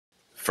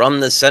From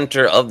the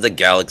center of the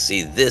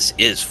galaxy, this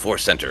is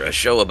ForceCenter, a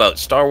show about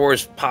Star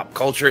Wars, pop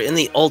culture, and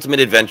the ultimate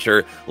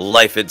adventure,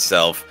 life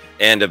itself,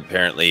 and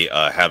apparently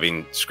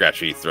having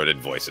scratchy-throated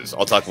voices.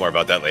 I'll talk more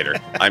about that later.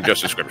 I'm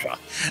Joseph Scrimshaw.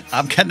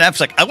 I'm Ken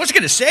Napzok. I wasn't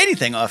going to say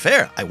anything off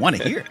air. I want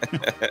to hear.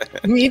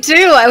 Me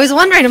too. I was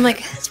wondering. I'm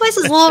like, his voice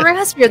is a little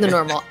raspier than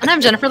normal. And I'm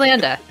Jennifer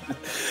Landa.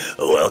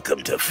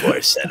 Welcome to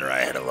ForceCenter. I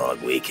had a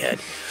long weekend.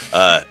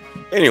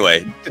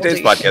 Anyway, today's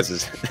podcast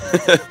is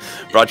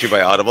brought to you by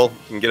Audible.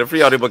 You can get a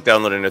free audiobook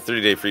download and a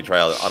 30-day free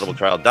trial at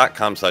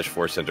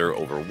audibletrial.com/ForceCenter.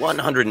 Over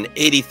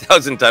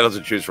 180,000 titles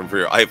to choose from for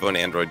your iPhone,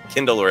 Android,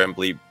 Kindle, or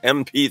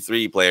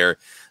MP3 player.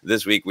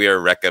 This week we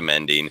are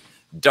recommending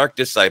Dark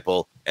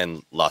Disciple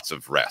and Lots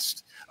of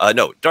Rest.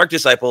 Dark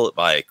Disciple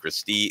by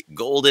Christy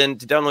Golden.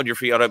 To download your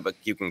free audiobook,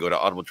 you can go to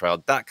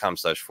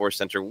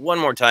audibletrial.com/ForceCenter. One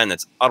more time,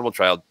 that's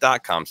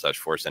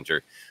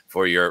audibletrial.com/ForceCenter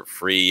for your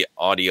free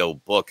audio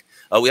book.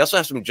 We also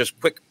have some just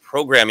quick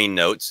programming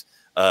notes.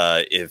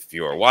 If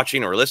you're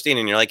watching or listening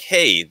and you're like,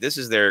 hey, this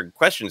is their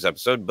questions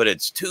episode, but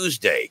it's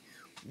Tuesday.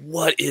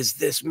 What is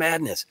this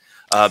madness?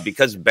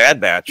 Because Bad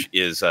Batch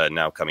is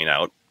now coming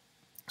out.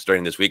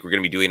 Starting this week, we're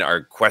going to be doing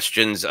our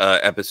questions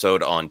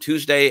episode on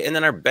Tuesday, and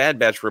then our Bad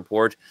Batch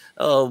report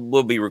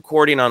we'll be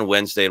recording on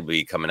Wednesday. It'll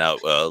be coming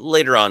out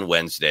later on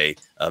Wednesday,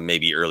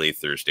 maybe early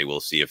Thursday. We'll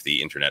see if the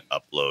internet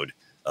upload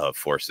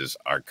forces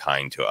are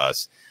kind to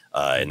us.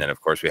 And then,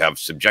 of course, we have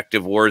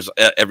Subjective Wars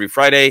every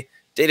Friday,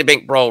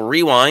 Databank Brawl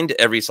Rewind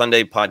every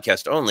Sunday,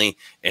 podcast only,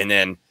 and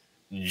then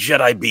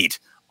Jedi Beat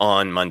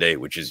on Monday,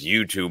 which is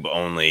YouTube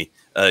only.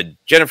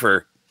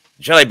 Jennifer,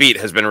 Jedi Beat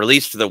has been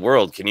released to the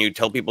world. Can you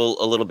tell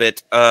people a little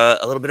bit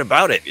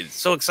about it? It's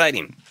so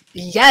exciting.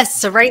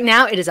 Yes. So right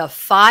now it is a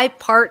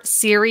 5-part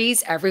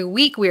series. Every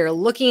week we are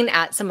looking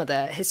at some of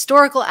the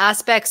historical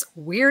aspects,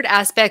 weird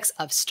aspects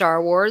of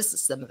Star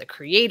Wars, some of the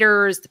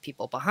creators, the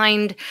people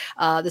behind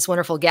this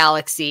wonderful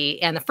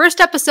galaxy. And the first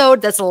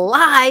episode that's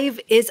live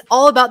is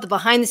all about the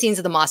behind the scenes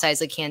of the Mos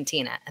Eisley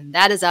Cantina. And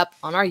that is up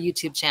on our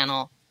YouTube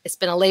channel. It's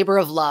been a labor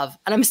of love,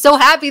 and I'm so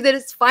happy that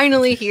it's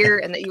finally here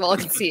and that you all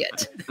can see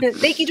it.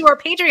 Thank you to our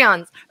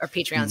patrons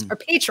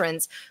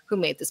who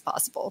made this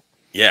possible.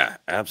 Yeah,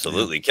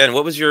 absolutely. Ken,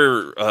 what was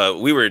your,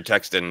 we were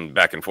texting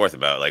back and forth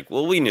about like,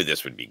 well, we knew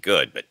this would be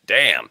good, but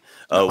damn,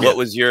 what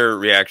was your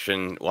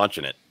reaction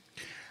watching it?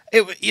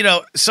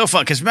 It, so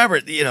fun. Cause remember,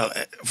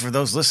 for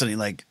those listening,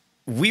 like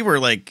we were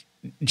like,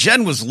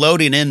 Jen was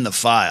loading in the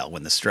file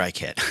when the strike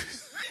hit.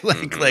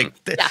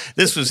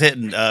 This was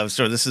hitting.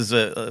 So this is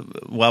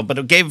but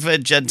it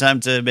gave Jen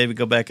time to maybe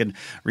go back and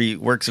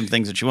rework some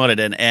things that she wanted.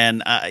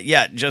 And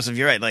yeah, Joseph,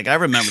 you're right. Like I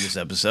remember this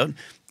episode.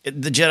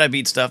 The Jedi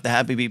Beat stuff, the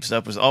Happy Beep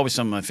stuff was always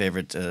some of my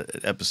favorite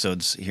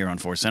episodes here on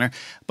ForceCenter.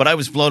 But I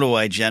was blown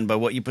away, Jen, by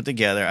what you put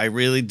together. I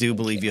really do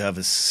believe you have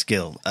a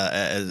skill.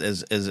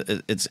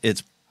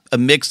 It's a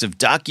mix of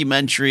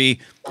documentary,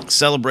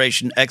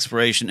 celebration,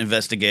 exploration,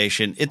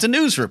 investigation. It's a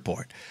news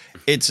report.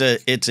 It's a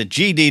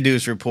GD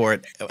news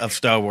report of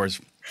Star Wars.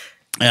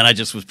 And I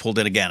just was pulled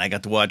in again. I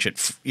got to watch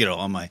it,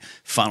 on my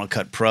Final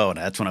Cut Pro, and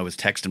that's when I was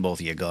texting both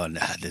of you, going,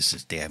 "This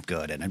is damn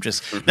good." And I'm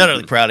just not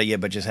only proud of you,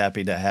 but just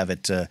happy to have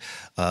it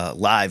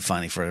live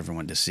finally for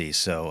everyone to see.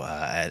 So,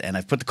 and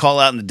I've put the call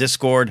out in the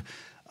Discord.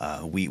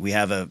 We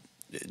have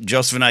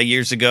Joseph and I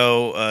years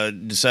ago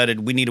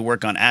decided we need to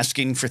work on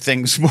asking for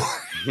things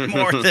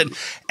more than,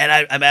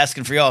 and I'm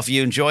asking for y'all. If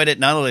you enjoyed it,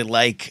 not only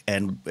like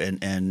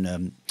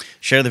and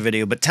share the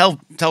video, but tell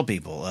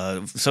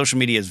people. Social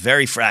media is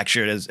very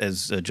fractured,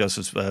 as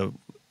Joseph's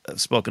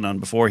spoken on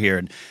before here,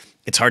 and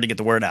it's hard to get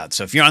the word out.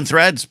 So if you're on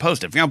Threads,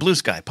 post it. If you're on Blue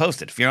Sky,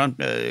 post it. If you're on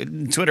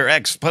Twitter,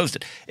 X, post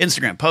it.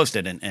 Instagram, post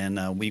it.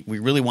 And we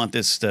really want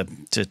this to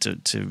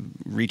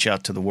reach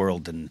out to the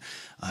world, and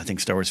I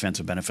think Star Wars fans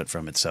will benefit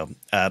from it. So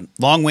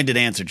long-winded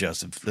answer,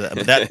 Joseph.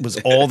 That was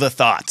all the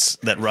thoughts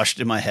that rushed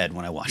in my head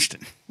when I watched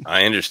it.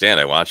 I understand.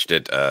 I watched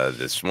it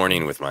this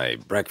morning with my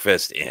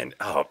breakfast, and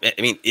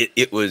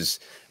it was.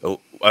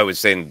 I was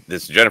saying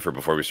this to Jennifer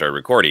before we started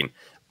recording.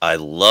 I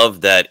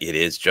love that it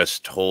is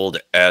just told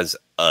as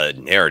a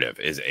narrative,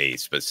 is a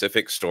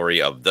specific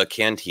story of the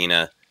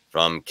cantina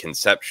from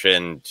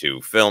conception to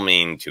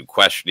filming to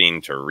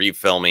questioning to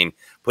refilming,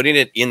 putting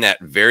it in that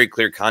very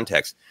clear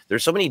context.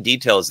 There's so many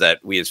details that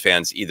we as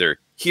fans either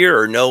hear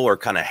or know or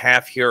kind of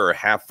half hear or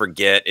half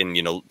forget. And,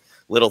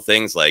 little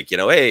things like,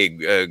 hey,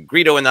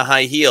 Greedo in the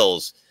high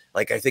heels.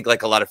 Like, I think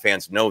like a lot of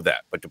fans know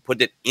that, but to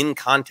put it in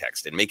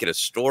context and make it a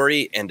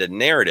story and a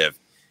narrative,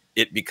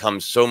 it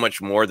becomes so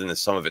much more than the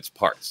sum of its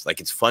parts. Like,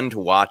 it's fun to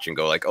watch and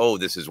go like, oh,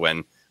 this is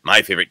when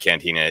my favorite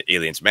Cantina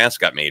Aliens mask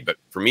got made. But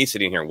for me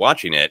sitting here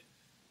watching it,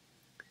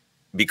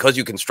 because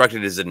you construct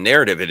it as a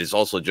narrative, it is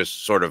also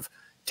just sort of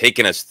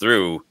taken us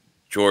through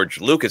George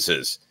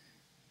Lucas's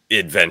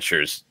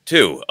adventures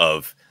too,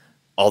 of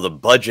all the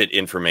budget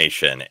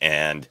information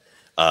and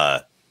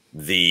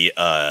the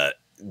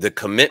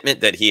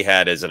commitment that he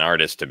had as an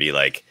artist to be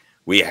like,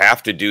 we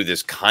have to do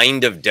this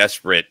kind of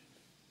desperate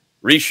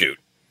reshoot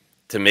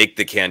to make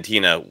the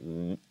cantina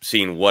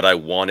seem what I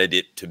wanted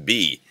it to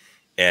be.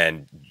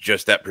 And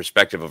just that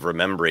perspective of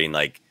remembering,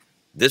 like,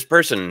 this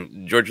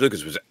person, George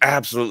Lucas, was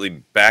absolutely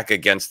back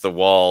against the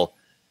wall.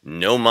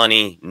 No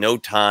money, no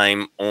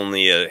time,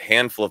 only a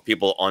handful of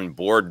people on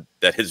board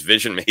that his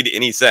vision made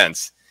any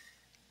sense.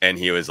 And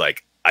he was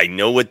like, I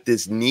know what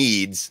this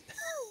needs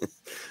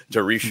to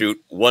reshoot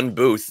one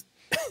booth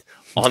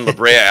on La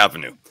Brea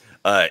Avenue.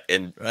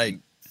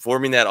 And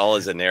forming that all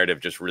as a narrative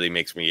just really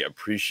makes me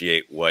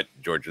appreciate what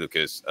George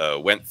Lucas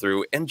went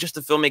through, and just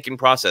the filmmaking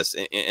process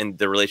and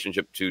the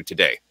relationship to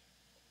today.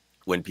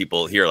 When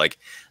people hear like,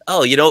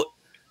 oh, you know,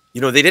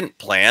 they didn't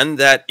plan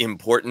that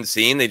important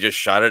scene. They just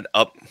shot it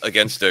up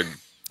against a,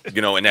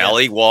 an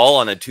alley wall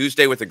on a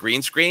Tuesday with a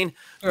green screen.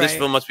 This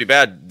film must be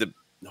bad. The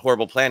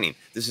horrible planning.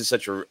 This is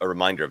such a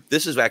reminder of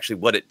this is actually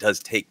what it does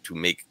take to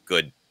make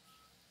good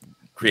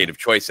creative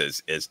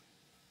choices, is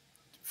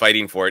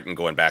fighting for it and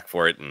going back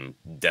for it and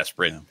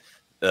desperate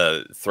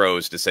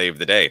throws to save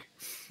the day.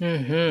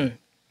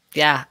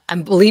 Yeah,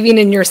 I'm believing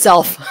in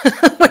yourself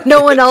when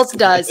no one else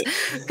does.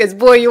 Because,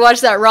 boy, you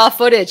watch that raw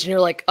footage and you're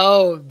like,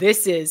 oh,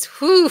 this is,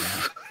 whew.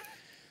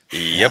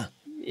 Yep.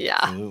 Yeah.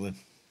 Absolutely.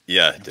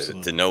 Yeah,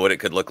 to know what it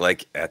could look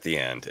like at the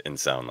end and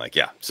sound like.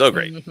 Yeah, so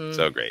great.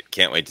 So great.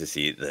 Can't wait to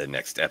see the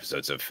next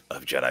episodes of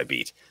Jedi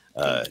Beat.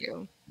 Thank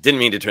you. Didn't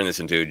mean to turn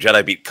this into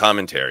Jedi Beat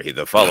commentary,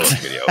 the follow-up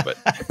video, but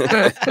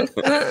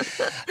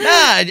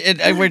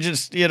we're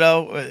just, we've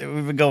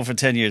been going for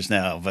 10 years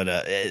now. But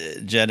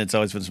Jen, it's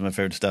always been some of my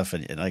favorite stuff,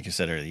 and like you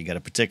said earlier, you got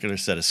a particular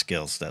set of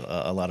skills that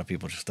a lot of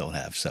people just don't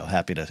have. So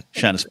happy to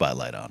shine a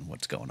spotlight on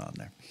what's going on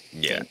there.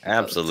 Yeah,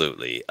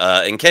 absolutely.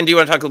 And Ken, do you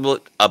want to talk a little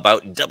bit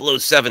about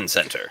 007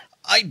 Center?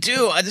 I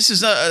do. This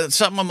is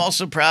something I'm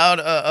also proud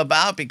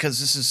about,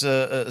 because this is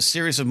a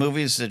series of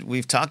movies that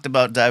we've talked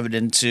about diving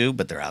into,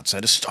 but they're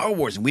outside of Star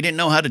Wars, and we didn't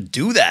know how to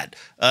do that.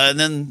 And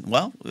then,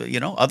 well,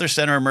 Other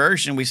Center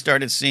emerged, and we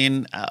started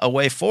seeing a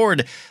way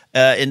forward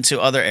into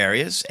other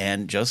areas.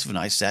 And Joseph and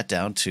I sat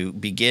down to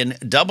begin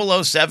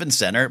 007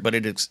 Center, but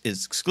it is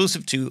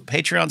exclusive to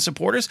Patreon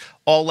supporters,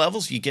 all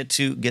levels. You get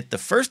the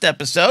first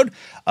episode,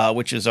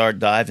 which is our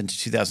dive into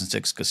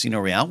 2006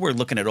 Casino Royale. We're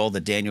looking at all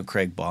the Daniel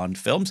Craig Bond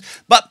films,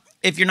 but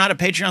if you're not a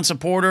Patreon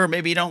supporter,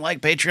 maybe you don't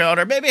like Patreon,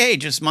 or maybe, hey,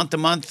 just month to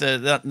month,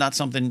 not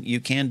something you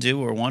can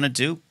do or want to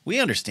do, we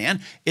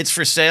understand. It's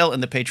for sale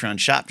in the Patreon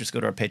shop. Just go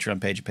to our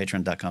Patreon page at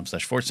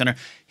patreon.com/ForceCenter,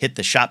 hit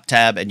the shop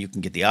tab, and you can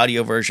get the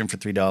audio version for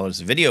 $3,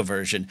 the video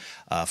version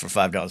for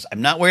 $5.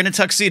 I'm not wearing a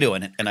tuxedo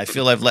in it, and I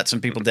feel I've let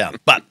some people down,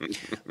 but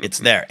it's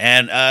there.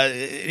 And,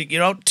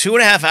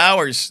 2.5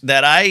 hours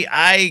that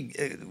I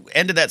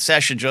ended that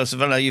session, Joseph,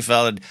 I don't know how you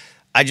felt,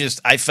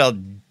 I felt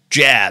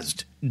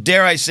jazzed.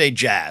 Dare I say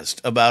jazzed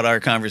about our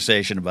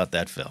conversation about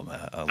that film.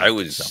 I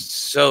was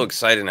so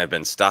excited, and I've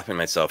been stopping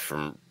myself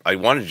from, I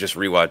wanted to just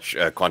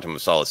rewatch Quantum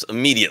of Solace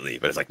immediately,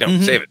 but it's like, no,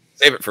 save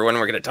it for when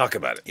we're going to talk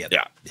about it.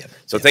 Yeah.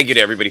 So thank you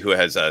to everybody who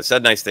has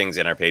said nice things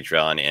in our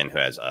Patreon and who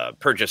has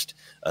purchased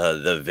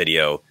the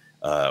video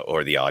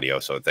or the audio.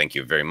 So thank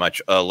you very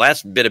much.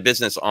 Last bit of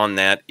business on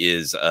that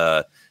is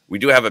we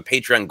do have a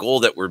Patreon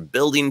goal that we're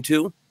building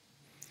to.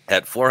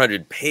 At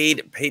 400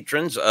 paid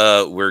patrons,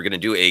 we're going to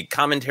do a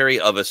commentary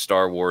of a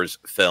Star Wars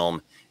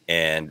film,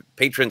 and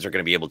patrons are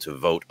going to be able to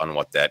vote on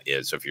what that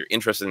is. So if you're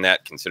interested in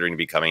that, considering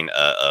becoming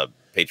a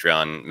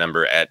Patreon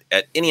member at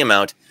any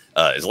amount,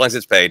 as long as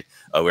it's paid,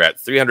 we're at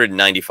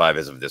 395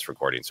 as of this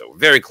recording. So we're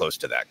very close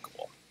to that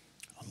goal.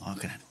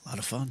 Unlocking it. A lot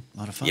of fun.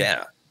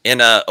 Yeah.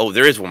 And,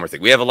 there is one more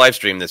thing. We have a live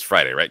stream this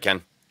Friday, right,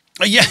 Ken?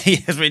 Yeah,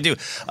 yes, we do.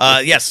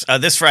 Yes,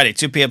 this Friday,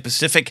 2 p.m.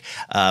 Pacific,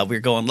 we're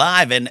going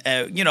live. And,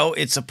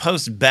 it's a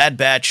post-Bad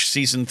Batch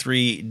Season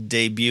 3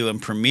 debut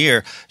and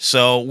premiere.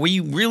 So we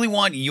really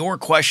want your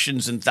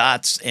questions and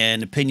thoughts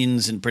and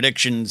opinions and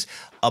predictions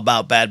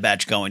about Bad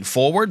Batch going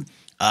forward.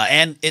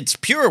 And it's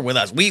pure with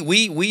us.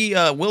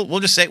 We'll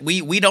just say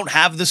we don't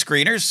have the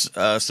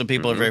screeners. Some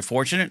people are very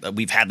fortunate.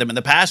 We've had them in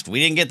the past.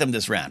 We didn't get them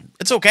this round.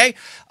 It's okay.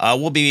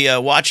 We'll be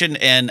watching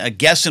and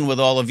guessing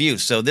with all of you.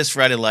 So this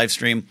Friday live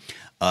stream,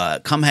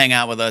 come hang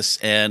out with us,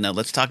 and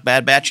let's talk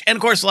Bad Batch. And,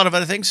 of course, a lot of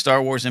other things,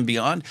 Star Wars and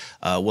beyond.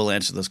 We'll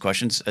answer those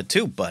questions,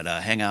 too. But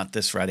hang out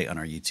this Friday on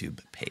our YouTube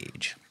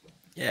page.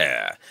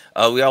 Yeah.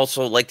 We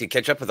also like to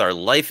catch up with our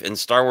life and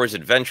Star Wars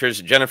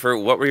adventures. Jennifer,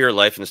 what were your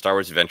life and Star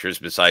Wars adventures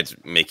besides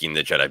making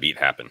the Jedi Beat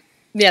happen?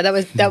 Yeah, that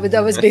was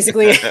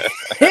basically it.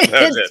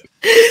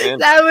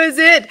 That was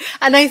it.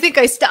 And I think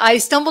I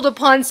stumbled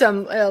upon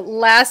some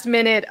last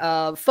minute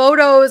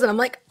photos, and I'm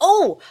like,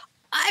 oh,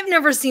 I've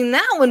never seen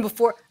that one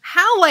before.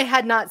 How I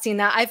had not seen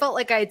that. I felt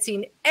like I had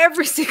seen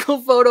every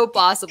single photo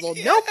possible.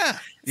 Nope.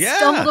 Yeah.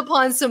 Stumbled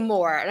upon some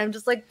more. And I'm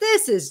just like,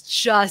 this is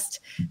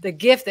just the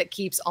gift that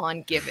keeps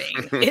on giving.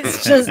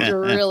 It's just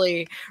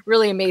really,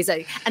 really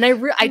amazing. And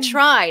I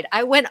tried.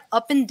 I went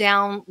up and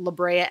down La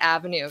Brea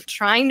Avenue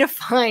trying to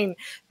find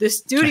the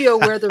studio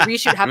where the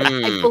reshoot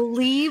happened. I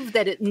believe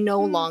that it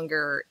no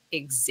longer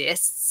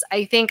exists.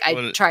 I think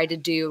I tried to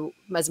do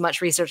as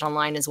much research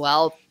online as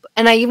well.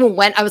 And I even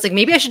I was like,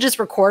 maybe I should just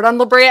record on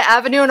La Brea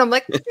Avenue. And I'm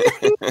like,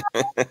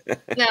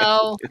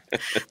 no,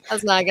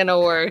 that's not going to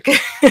work.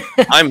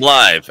 I'm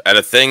live at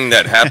a thing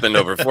that happened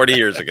over 40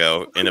 years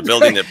ago in a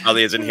building that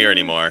probably isn't here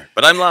anymore,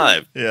 but I'm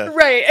live. Yeah.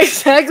 Right.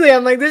 Exactly.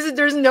 I'm like,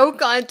 there's no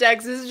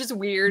context. This is just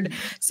weird.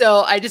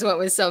 So I just went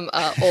with some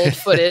old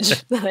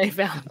footage that I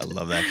found. I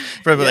love that.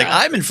 Probably like,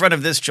 I'm in front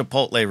of this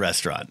Chipotle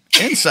restaurant.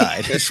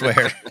 Inside, I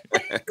swear.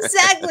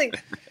 Exactly.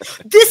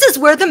 This is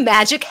where the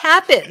magic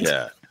happens.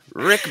 Yeah.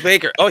 Rick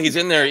Baker. Oh, he's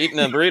in there eating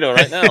a burrito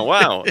right now.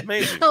 Wow.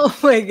 Amazing. Oh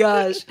my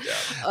gosh. Yeah.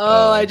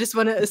 Oh, I just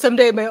want to,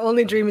 someday my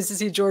only dream is to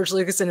see George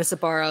Lucas in a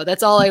Sbarro.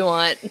 That's all I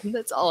want.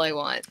 That's all I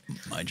want.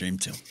 My dream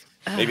too.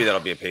 Maybe that'll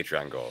be a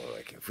Patreon goal.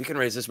 Like, if we can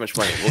raise this much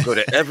money, we'll go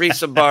to every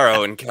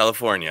Sbarro in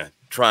California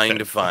trying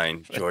to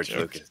find George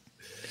Lucas.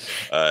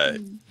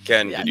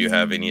 Ken, did you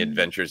have any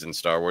adventures in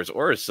Star Wars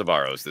or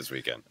Sbarros this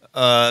weekend?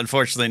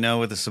 Unfortunately, no,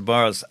 with the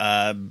Sbarros.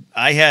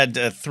 I had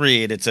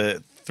 3, and it's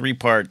a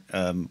 3-part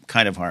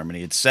kind of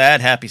harmony. It's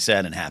sad, happy,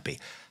 sad, and happy.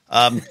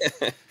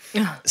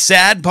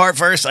 Sad part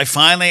first. I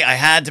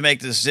had to make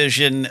the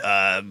decision,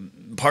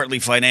 partly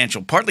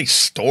financial, partly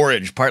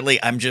storage,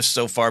 partly I'm just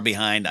so far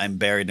behind, I'm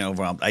buried and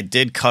overwhelmed. I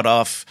did cut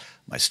off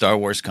my Star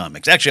Wars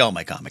comics, actually all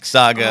my comics,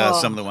 Saga,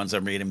 some of the ones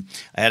I'm reading.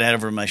 I had to head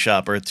over to my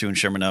shop, Earth 2 in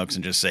Sherman Oaks,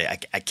 and just say,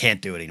 I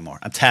can't do it anymore.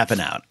 I'm tapping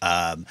out.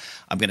 I'm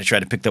going to try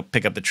to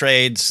pick up the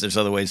trades. There's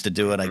other ways to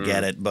do it. I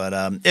get it.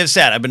 But it's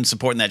sad. I've been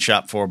supporting that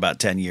shop for about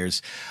 10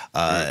 years,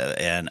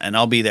 and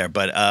I'll be there.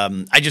 But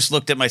I just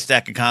looked at my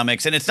stack of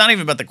comics, and it's not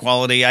even about the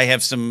quality. I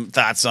have some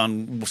thoughts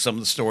on some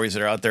of the stories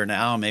that are out there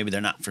now. Maybe they're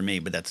not for me,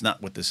 but that's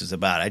not what this is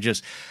about.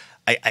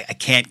 I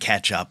can't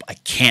catch up. I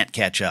can't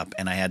catch up,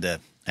 and I had to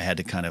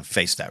kind of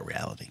face that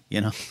reality, you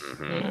know?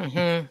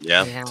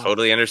 Yeah,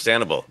 totally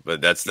understandable.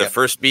 But that's the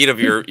first beat of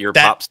your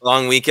pop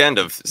song weekend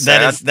of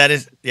sad. That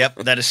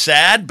is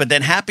sad, but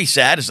then happy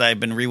sad as I've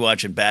been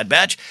rewatching Bad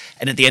Batch.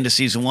 And at the end of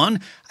season 1,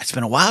 it's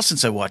been a while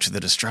since I watched The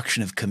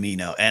Destruction of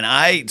Camino.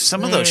 And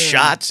some of those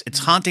shots, it's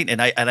haunting,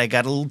 and I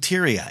got a little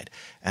teary-eyed.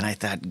 And I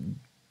thought,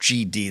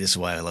 GD, this is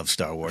why I love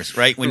Star Wars,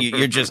 right? When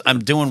you're just, I'm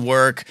doing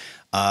work,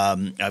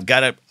 I've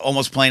got it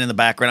almost playing in the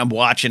background, I'm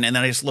watching, and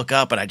then I just look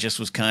up and I just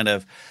was kind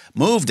of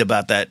moved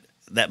about that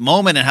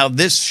moment and how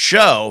this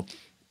show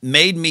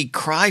made me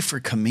cry for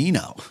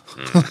Camino.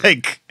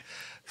 Like,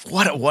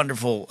 what a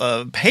wonderful,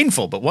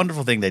 painful, but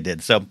wonderful thing they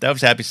did. So that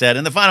was happy, sad.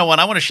 And the final one,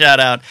 I want to shout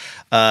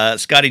out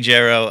Scotty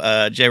Jarrow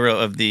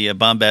of the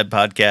Bombad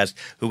podcast,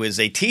 who is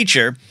a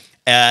teacher.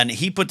 And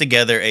he put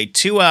together a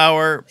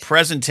 2-hour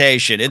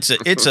presentation. It's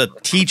a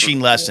teaching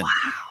lesson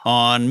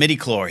on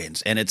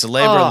midichlorians, and it's a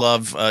labor of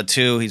love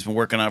too. He's been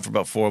working on it for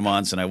about 4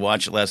 months, and I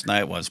watched it last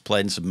night while I was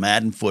playing some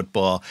Madden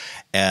football.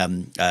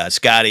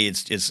 Scotty,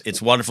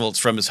 it's wonderful. It's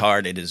from his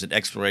heart. It is an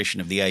exploration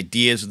of the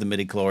ideas of the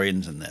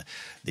midichlorians and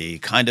the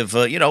kind of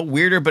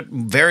weirder but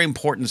very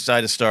important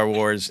side of Star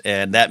Wars,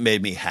 and that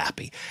made me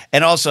happy.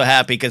 And also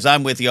happy because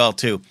I'm with y'all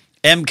too.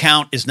 M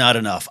count is not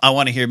enough. I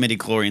want to hear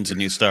midichlorians in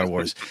new Star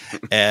Wars.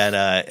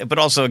 And but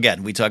also,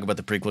 again, we talk about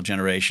the prequel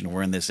generation.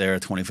 We're in this era,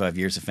 25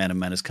 years of Phantom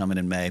Menace coming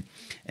in May.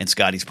 And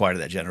Scotty's part of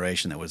that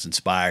generation that was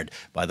inspired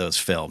by those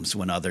films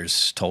when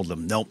others told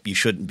them, nope, you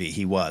shouldn't be.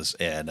 He was.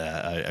 And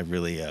I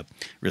really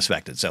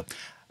respect it. So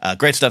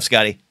great stuff,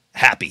 Scotty.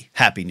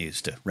 Happy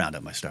news to round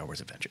up my Star Wars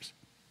adventures.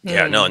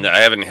 Yeah, no, I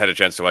haven't had a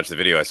chance to watch the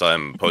video. I saw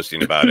him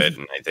posting about it,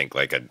 and I think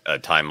like a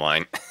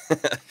timeline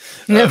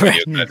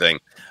video kind of thing.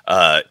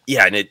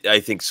 And I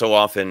think so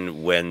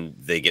often when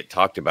they get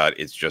talked about,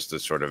 it's just a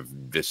sort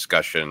of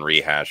discussion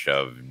rehash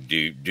of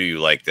do you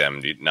like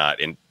them, do you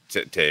not, and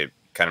to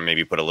kind of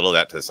maybe put a little of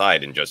that to the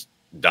side and just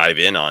dive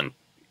in on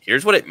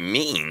here's what it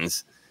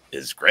means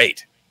is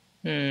great.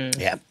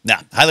 Yeah,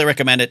 highly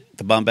recommend it.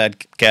 The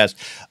Bombad cast,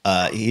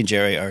 he and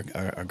Jerry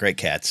are great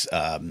cats.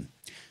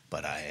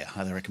 But I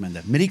highly recommend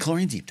that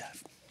midichlorian deep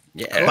dive.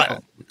 Yeah,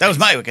 but that was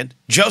my weekend.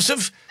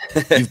 Joseph,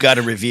 you've got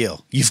to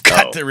reveal. You've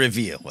got to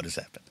reveal what has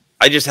happened.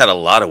 I just had a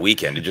lot of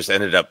weekend. It just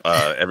ended up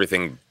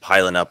everything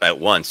piling up at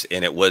once,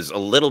 and it was a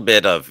little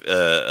bit of,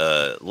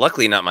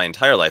 luckily not my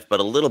entire life, but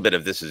a little bit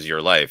of This Is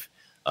Your Life.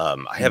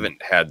 I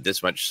haven't had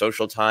this much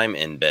social time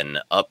and been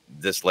up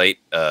this late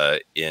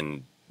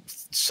in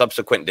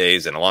subsequent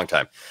days in a long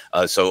time.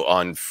 So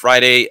on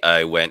Friday,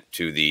 I went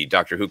to the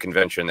Doctor Who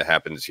convention that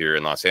happens here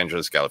in Los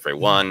Angeles, Gallifrey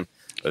 1.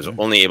 I was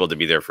only able to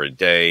be there for a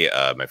day.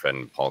 My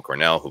friend Paul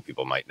Cornell, who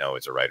people might know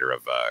is a writer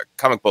of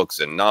comic books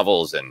and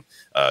novels and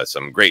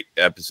some great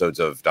episodes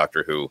of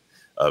Doctor Who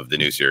of the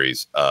new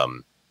series,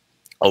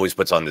 always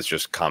puts on this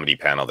just comedy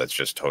panel that's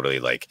just totally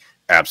like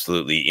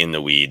absolutely in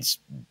the weeds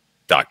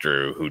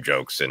Doctor Who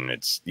jokes, and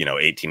it's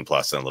 18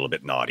 plus and a little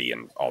bit naughty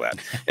and all that.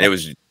 And it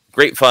was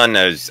great fun.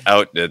 I was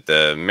out at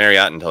the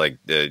Marriott until like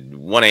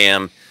 1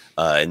 a.m.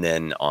 And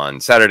then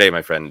on Saturday,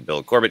 my friend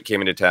Bill Corbett came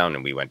into town,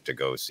 and we went to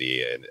go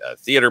see a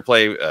theater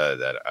play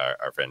that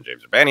our friend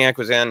James Urbaniak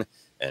was in,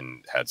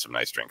 and had some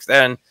nice drinks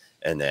then.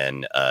 And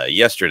then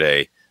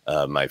yesterday,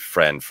 my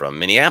friend from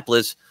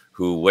Minneapolis,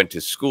 who went to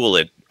school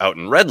at out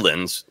in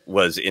Redlands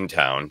was in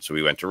town. So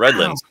we went to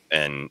Redlands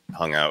and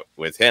hung out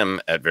with him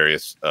at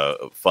various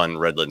fun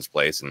Redlands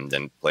place, and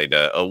then played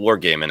a war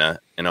game in a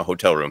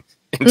hotel room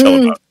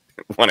until about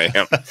 1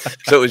 a.m.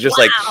 So it was just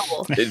like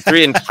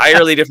 3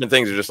 entirely different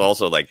things. Are just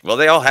also like, well,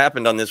 they all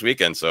happened on this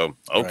weekend. So,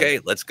 okay,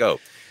 let's go.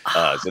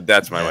 So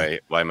that's why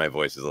my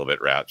voice is a little bit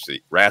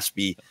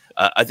raspy.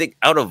 I think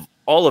out of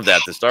all of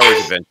that, the Star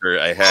Wars adventure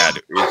I had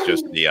is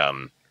just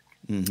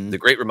the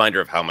great reminder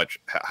of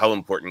how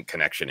important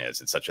connection is.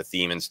 It's such a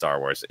theme in Star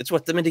Wars. It's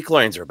what the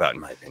midichlorians are about, in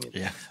my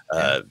opinion.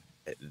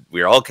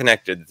 We're all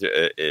connected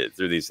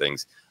through these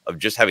things, of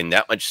just having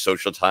that much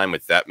social time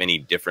with that many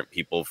different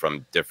people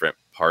from different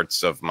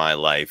parts of my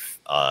life,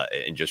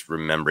 and just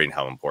remembering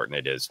how important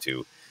it is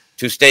to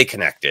stay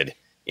connected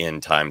in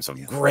times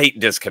of great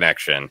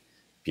disconnection.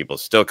 People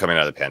still coming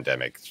out of the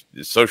pandemic,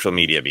 social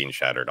media being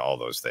shattered, all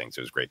those things.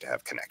 It was great to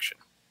have connection.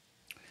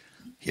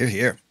 Hear,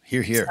 hear,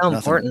 hear, hear. So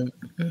important.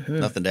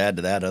 Nothing to add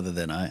to that other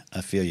than I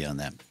feel you on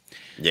that.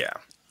 Yeah.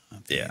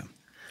 Yeah.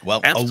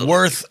 Well,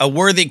 a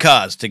worthy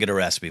cause to get a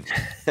raspy.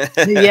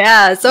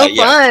 Yeah, so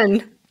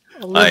fun.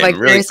 I'll live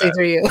vicariously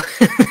through you.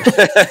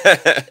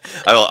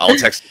 I'll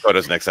text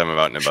photos next time I'm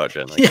out and about,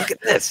 Jen. Like, look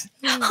at this.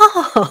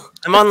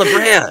 I'm on La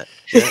Brea.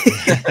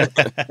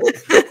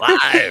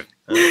 Live.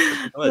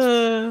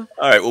 All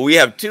right. Well, we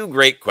have 2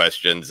 great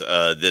questions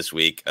this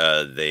week.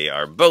 They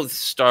are both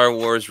Star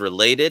Wars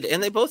related,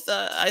 and they both,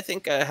 I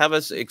think, have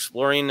us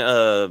exploring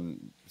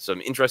some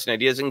interesting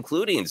ideas,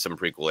 including some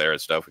prequel era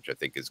stuff, which I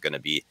think is going to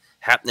be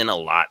happening a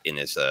lot in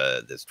this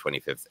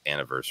 25th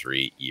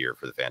anniversary year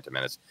for the Phantom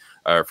Menace.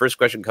 Our first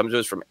question comes to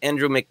us from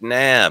Andrew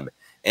McNabb.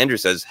 Andrew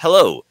says,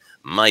 "Hello,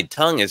 my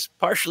tongue is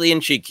partially in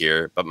cheek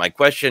here, but my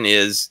question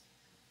is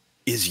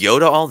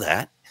Yoda all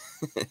that?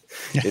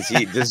 Is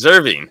he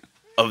deserving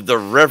of the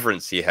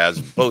reverence he has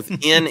both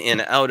in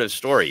and out of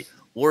story?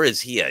 Or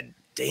is he a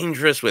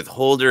dangerous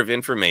withholder of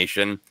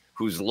information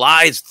whose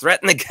lies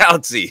threaten the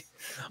galaxy,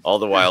 all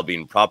the while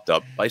being propped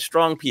up by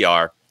strong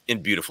PR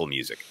and beautiful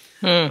music?"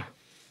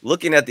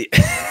 Looking at the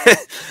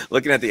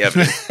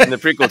evidence in the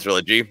prequel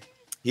trilogy,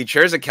 he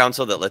chairs a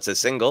council that lets a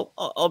single,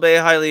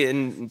 albeit highly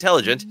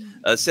intelligent,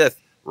 Sith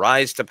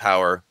rise to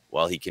power,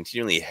 while he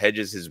continually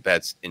hedges his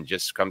bets and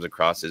just comes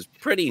across as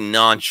pretty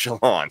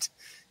nonchalant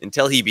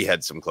until he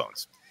beheads some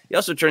clones. He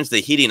also turns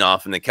the heating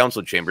off in the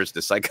council chambers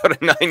to psych out a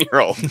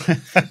 9-year-old.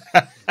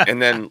 And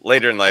then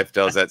later in life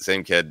tells that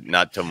same kid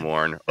not to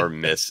mourn or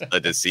miss a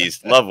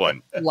deceased loved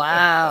one.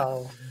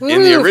 Wow.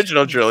 In the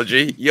original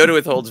trilogy, Yoda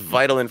withholds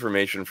vital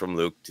information from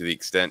Luke to the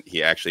extent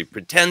he actually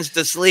pretends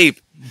to sleep,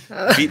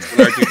 beats an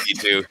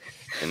R2-D2,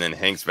 and then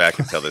hangs back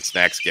until the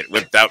snacks get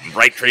whipped out in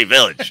Bright Tree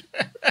Village.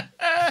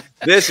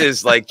 This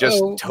is like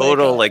just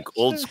total like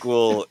old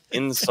school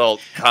insult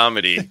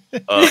comedy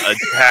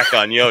attack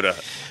on Yoda.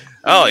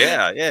 Oh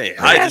yeah. He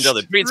hides until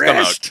the treats come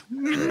out.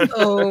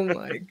 Oh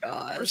my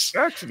gosh.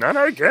 Respect, none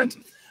I get.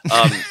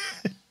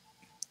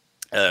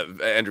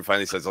 Andrew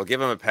finally says, "I'll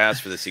give him a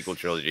pass for the sequel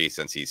trilogy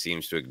since he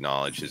seems to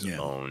acknowledge his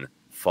own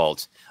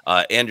faults."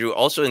 Andrew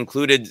also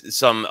included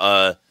some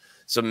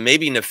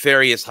maybe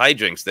nefarious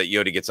hijinks that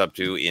Yoda gets up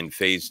to in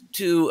Phase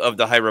 2 of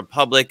the High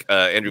Republic.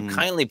 Andrew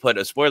kindly put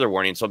a spoiler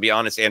warning. So I'll be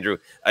honest, Andrew,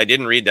 I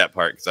didn't read that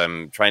part because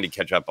I'm trying to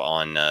catch up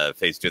on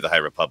Phase 2 of the High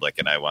Republic,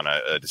 and I want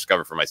to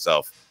discover for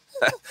myself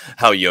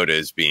how Yoda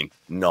is being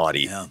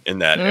naughty in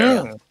that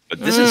era. But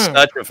this is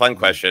such a fun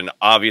question.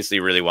 Obviously,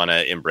 really want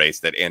to embrace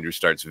that Andrew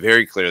starts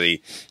very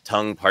clearly,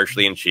 tongue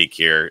partially in cheek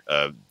here.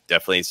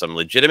 Definitely some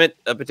legitimate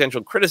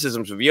potential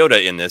criticisms of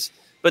Yoda in this,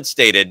 but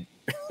stated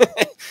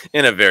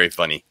in a very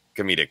funny,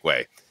 comedic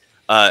way.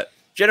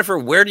 Jennifer,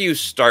 where do you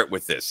start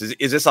with this?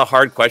 Is this a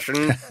hard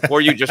question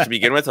for you just to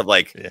begin with? Of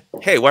like,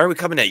 hey, why are we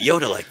coming at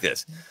Yoda like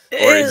this?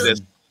 Or is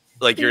this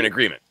like you're in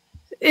agreement?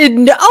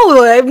 No,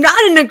 I'm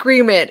not in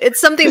agreement.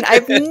 It's something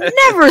I've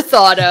never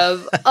thought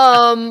of.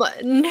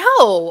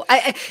 No,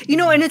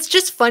 and it's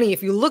just funny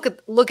if you look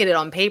at it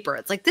on paper.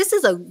 It's like this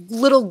is a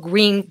little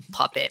green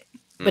puppet,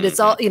 but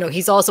it's all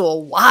he's also a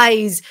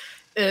wise,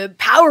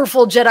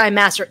 powerful Jedi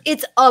Master.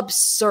 It's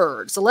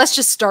absurd. So let's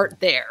just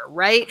start there,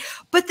 right?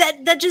 But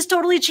that just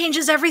totally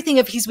changes everything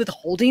if he's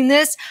withholding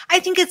this. I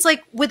think it's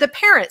like with a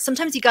parent.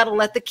 Sometimes you got to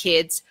let the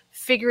kids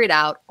figure it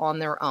out on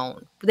their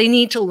own. They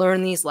need to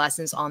learn these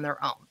lessons on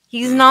their own.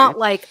 He's not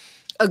like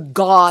a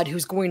god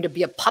who's going to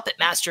be a puppet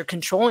master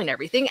controlling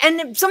everything.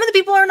 And some of the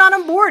people are not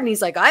on board. And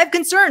he's like, I have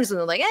concerns. And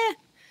they're like, eh.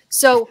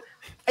 So,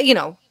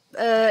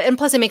 and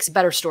plus it makes a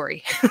better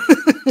story.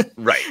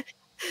 Right.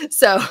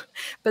 So,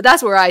 but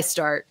that's where I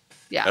start.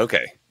 Yeah.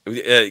 Okay.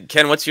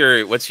 Ken, what's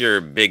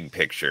your big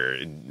picture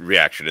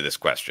reaction to this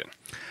question?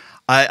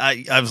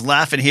 I was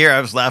laughing here.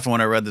 I was laughing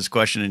when I read this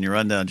question in your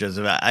rundown,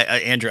 Joseph.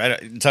 Andrew,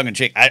 tongue in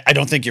cheek, I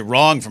don't think you're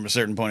wrong from a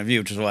certain point of view,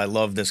 which is why I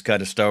love this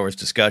kind of Star Wars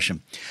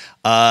discussion.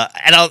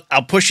 And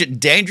I'll push it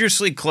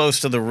dangerously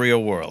close to the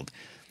real world,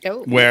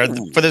 where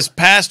for this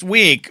past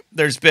week,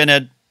 there's been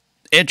an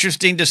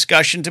interesting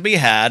discussion to be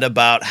had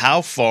about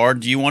how far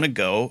do you want to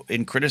go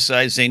in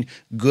criticizing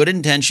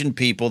good-intentioned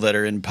people that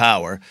are in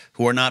power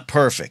who are not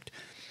perfect.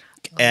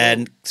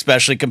 and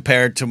especially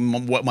compared to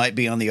what might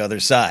be on the other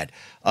side.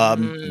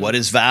 What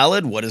is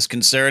valid, what is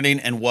concerning,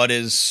 and what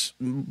is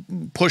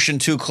pushing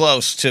too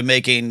close to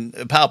making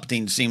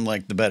Palpatine seem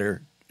like the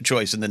better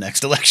choice in the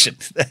next election.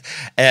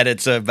 And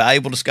it's a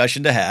valuable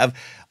discussion to have.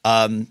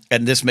 And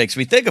this makes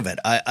me think of it.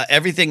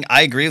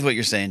 I agree with what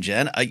you're saying,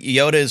 Jen.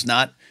 Yoda is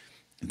not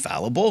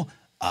infallible.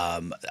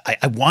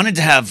 I wanted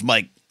to have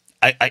like,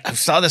 I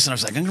saw this and I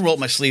was like, I'm going to roll up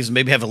my sleeves and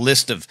maybe have a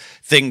list of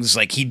things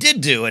like he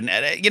did do. And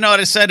you know what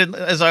I said,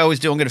 as I always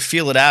do, I'm going to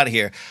feel it out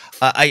here.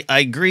 I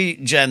agree,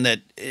 Jen,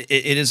 that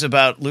it is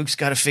about Luke's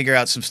got to figure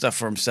out some stuff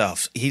for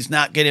himself. He's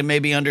not going to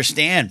maybe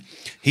understand.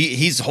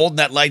 He's holding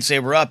that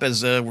lightsaber up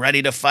as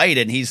ready to fight,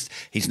 and he's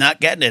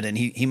not getting it. And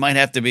he might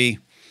have to be,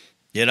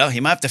 you know, he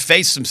might have to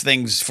face some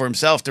things for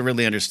himself to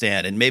really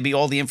understand. And maybe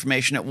all the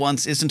information at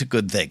once isn't a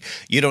good thing.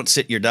 You don't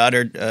sit your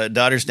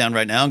daughters down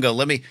right now and go,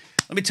 let me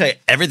tell you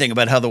everything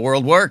about how the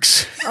world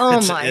works.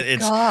 Oh my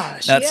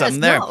gosh. That's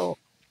something there. No.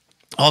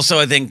 Also,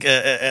 I think,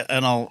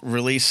 and I'll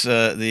release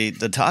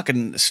the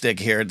talking stick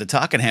here, the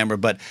talking hammer,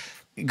 but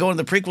going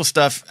to the prequel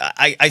stuff,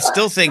 I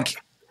still think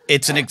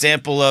it's an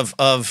example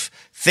of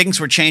things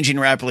were changing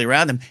rapidly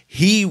around him.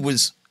 He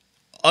was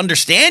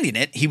understanding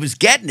it. He was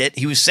getting it.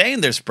 He was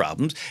saying there's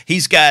problems.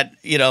 He's got,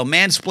 you know,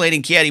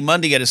 mansplaining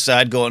Kiadi-Mundi at his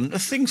side going,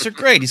 things are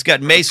great. He's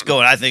got Mace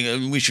going, I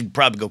think we should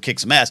probably go kick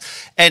some ass.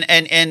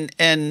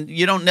 And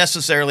you don't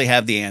necessarily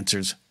have the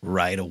answers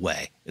right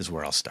away is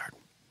where I'll start.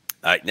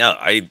 No,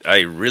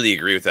 I really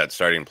agree with that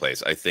starting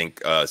place. I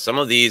think some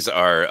of these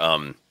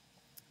are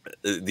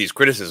these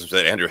criticisms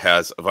that Andrew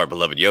has of our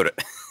beloved Yoda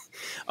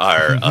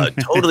are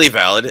totally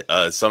valid.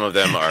 Some of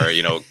them are,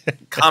 you know,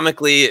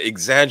 comically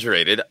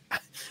exaggerated.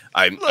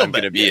 I'm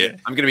going to be a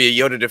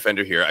Yoda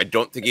defender here. I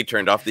don't think he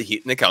turned off the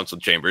heat in the council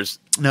chambers.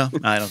 No,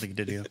 I don't think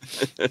he did either.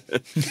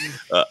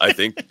 I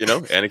think, you know,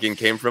 Anakin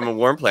came from a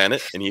warm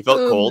planet and he felt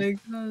cold.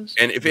 And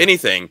if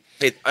anything,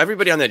 hey,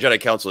 everybody on that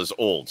Jedi Council is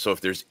old. So if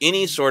there's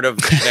any sort of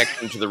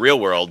connection to the real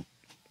world,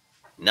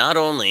 not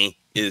only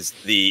is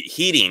the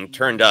heating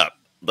turned up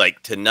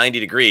like to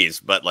 90 degrees,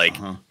 but like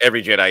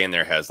every Jedi in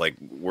there has like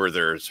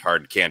Werther's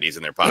hard candies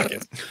in their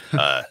pockets.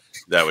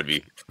 That would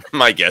be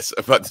my guess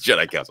about the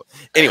Jedi Council.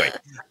 Anyway,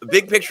 the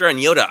big picture on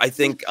Yoda, I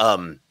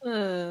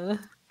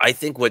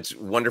think what's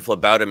wonderful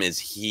about him is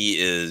he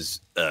is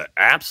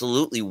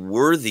absolutely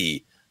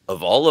worthy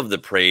of all of the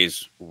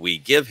praise we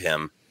give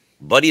him,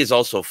 but he is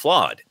also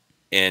flawed.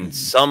 And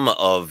some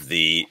of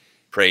the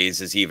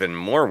praise is even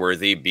more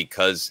worthy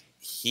because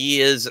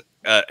he is,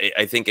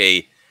 I think,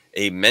 a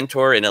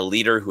mentor and a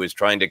leader who is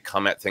trying to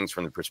come at things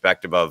from the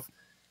perspective of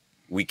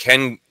we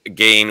can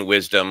gain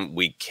wisdom,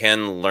 we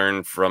can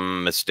learn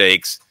from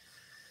mistakes,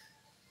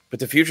 but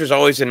the future is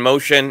always in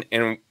motion,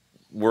 and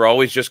we're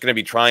always just going to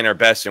be trying our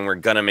best, and we're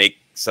going to make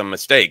some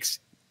mistakes,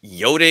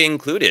 Yoda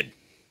included.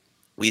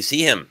 We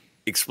see him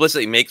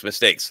explicitly makes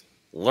mistakes,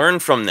 learn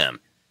from them,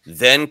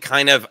 then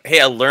kind of,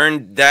 hey, I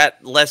learned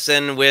that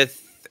lesson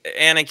with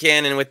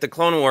Anakin and with the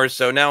Clone Wars,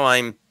 so now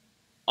I'm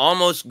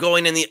almost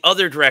going in the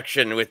other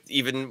direction with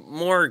even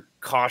more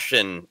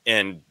caution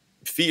and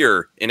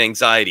fear and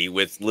anxiety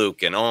with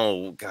Luke. And,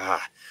 oh,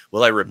 God,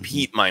 will I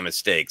repeat my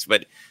mistakes?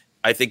 But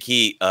I think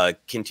he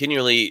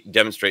continually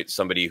demonstrates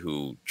somebody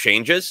who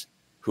changes,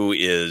 who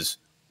is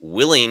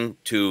willing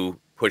to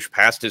push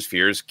past his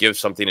fears, give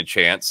something a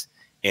chance,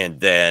 and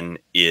then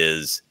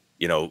is,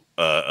 you know,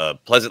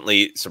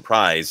 pleasantly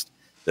surprised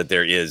that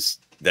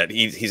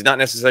he's not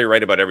necessarily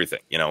right about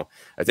everything. You know,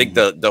 I think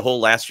the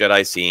whole Last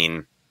Jedi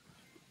scene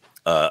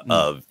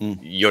of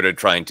Yoda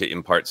trying to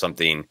impart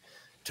something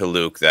to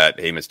Luke that,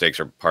 hey, mistakes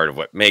are part of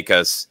what make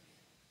us,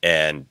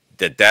 and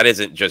that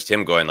isn't just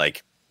him going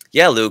like,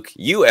 yeah, Luke,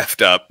 you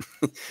effed up.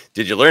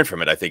 Did you learn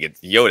from it? I think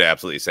it's Yoda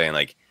absolutely saying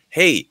like,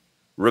 hey,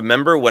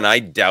 remember when I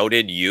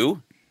doubted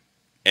you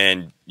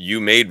and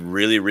you made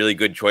really, really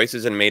good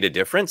choices and made a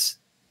difference?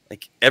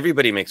 Like,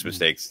 everybody makes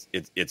mistakes.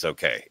 It's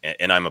okay.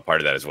 And I'm a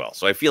part of that as well.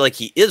 So I feel like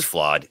he is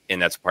flawed,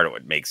 and that's part of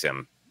what makes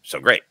him so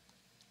great.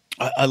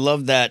 I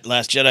love that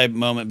Last Jedi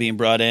moment being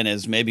brought in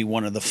as maybe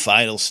one of the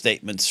final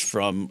statements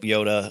from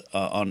Yoda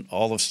on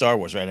all of Star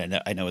Wars,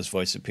 right? I know his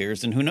voice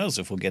appears, and who knows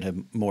if we'll get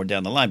him more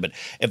down the line. But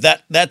if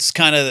that's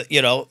kind of,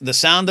 you know, the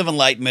sound of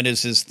enlightenment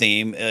is his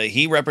theme.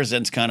 He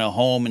represents kind of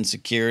home and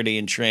security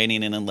and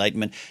training and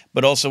enlightenment.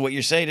 But also what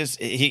you're saying is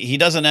he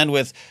doesn't end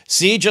with,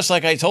 see, just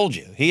like I told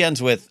you. He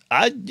ends with,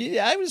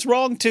 I was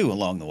wrong too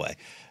along the way.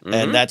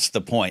 And that's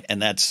the point.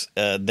 And that's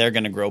they're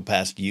going to grow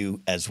past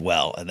you as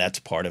well. And that's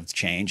part of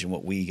change and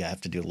what we have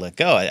to do to let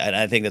go. And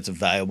I think that's a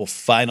valuable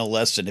final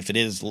lesson, if it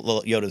is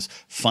Yoda's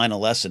final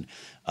lesson,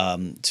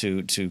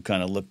 to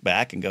kind of look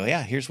back and go,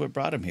 yeah, here's what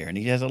brought him here. And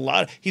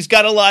he's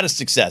got a lot of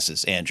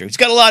successes, Andrew. He's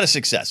got a lot of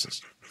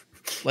successes.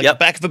 Like the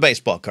back of a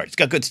baseball card. He's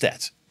got good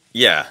stats.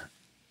 Yeah.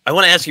 I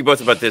want to ask you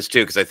both about this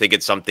too, because I think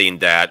it's something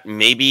that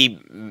maybe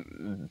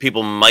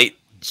people might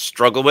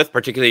struggle with,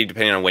 particularly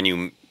depending on when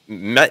you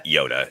met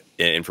Yoda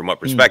and from what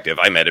perspective.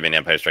 I met him in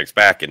Empire Strikes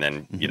Back, and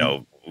then you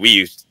know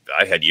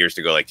I had years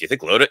to go like, do you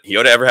think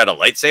Yoda ever had a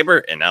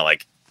lightsaber? And now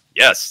like,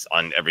 yes,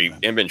 on every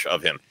image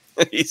of him.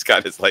 He's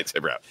got his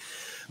lightsaber out.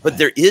 But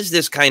there is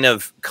this kind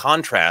of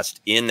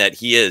contrast in that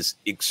he is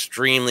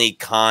extremely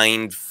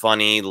kind,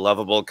 funny,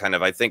 lovable, kind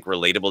of, I think,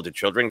 relatable to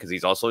children because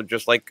he's also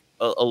just like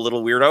a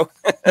little weirdo.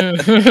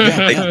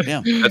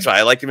 That's why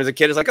I liked him as a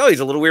kid. It's like, oh,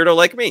 he's a little weirdo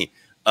like me.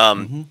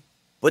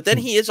 But then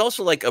he is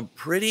also like a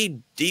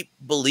pretty deep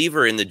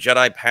believer in the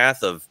Jedi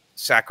path of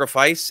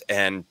sacrifice,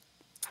 and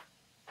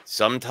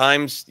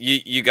sometimes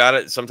you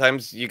gotta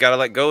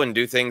let go and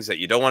do things that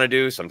you don't want to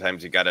do.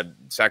 Sometimes you gotta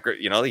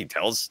sacrifice. You know, he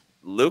tells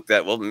Luke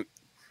that, well,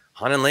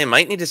 Han and Leia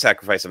might need to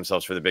sacrifice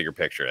themselves for the bigger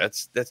picture.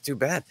 That's too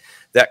bad.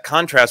 That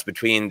contrast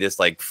between this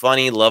like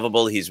funny,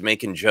 lovable, he's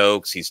making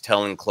jokes, he's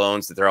telling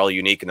clones that they're all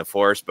unique in the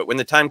Force, but when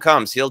the time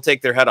comes, he'll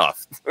take their head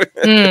off.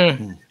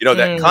 You know,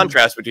 that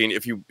contrast between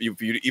if you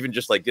even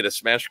just like did a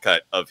smash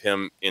cut of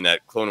him in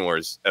that Clone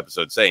Wars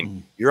episode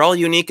saying you're all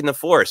unique in the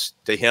Force,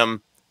 to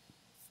him,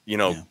 you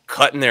know,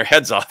 cutting their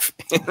heads off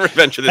in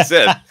Revenge of the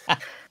Sith.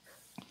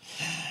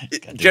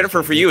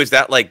 Jennifer, for you, is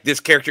that like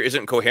this character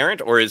isn't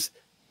coherent, or is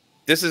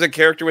this is a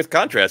character with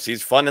contrast?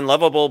 He's fun and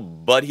lovable,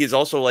 but he's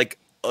also like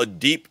a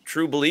deep,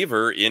 true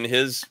believer in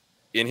his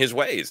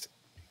ways.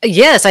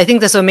 Yes, I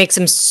think that's what makes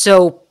him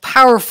so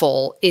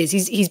powerful. Is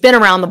he's been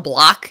around the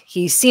block.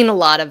 He's seen a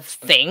lot of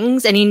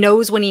things, and he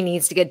knows when he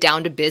needs to get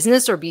down to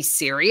business or be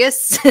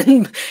serious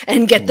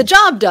and get the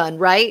job done.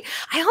 Right?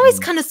 I always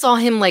kind of saw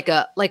him like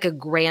a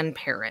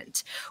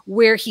grandparent,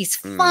 where he's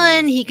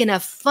fun. He can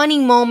have funny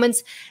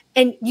moments,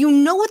 and you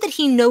know that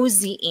he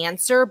knows the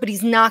answer, but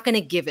he's not going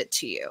to give it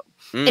to you.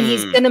 And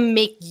he's going to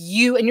make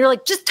you, and you're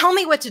like, just tell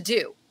me what to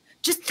do.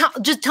 Just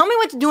tell me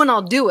what to do and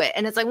I'll do it.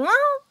 And it's like, well,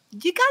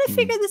 you got to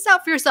figure this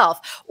out for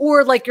yourself.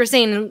 Or like you're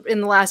saying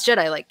in The Last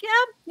Jedi, like, yeah,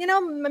 you know,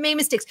 I made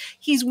mistakes.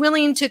 He's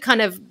willing to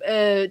kind of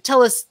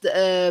tell us,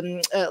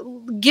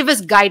 give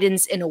us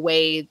guidance in a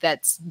way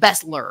that's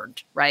best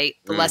learned, right?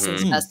 The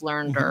lessons best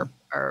learned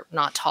are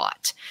not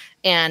taught.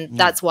 And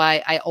that's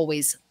why I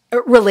always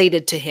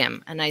related to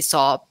him. And I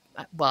saw,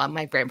 well,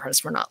 my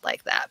grandparents were not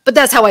like that, but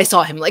that's how I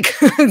saw him, like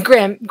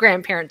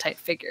grandparent type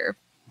figure.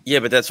 Yeah,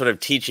 but that sort of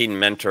teaching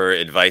mentor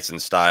advice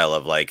and style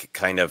of like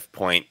kind of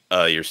point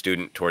your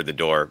student toward the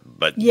door,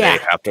 but they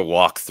have to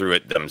walk through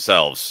it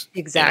themselves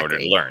in order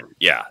to learn.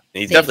 Yeah,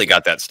 he's definitely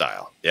got that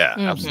style. Yeah,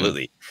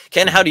 absolutely.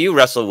 Ken, how do you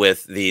wrestle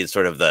with the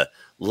sort of the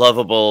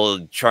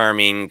lovable,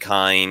 charming,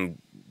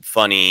 kind,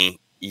 funny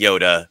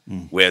Yoda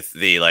with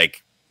the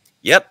like,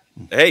 yep,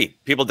 hey,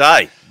 people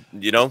die.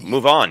 You know,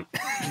 move on.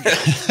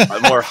 A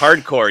more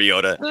hardcore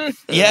Yoda.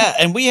 Yeah,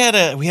 and we had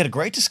a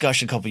great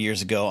discussion a couple of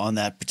years ago on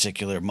that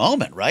particular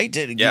moment, right?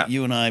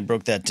 You and I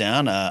broke that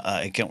down.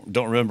 I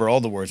don't remember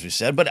all the words we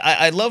said, but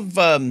I love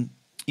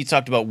you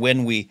talked about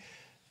when we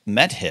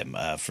met him.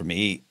 For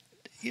me,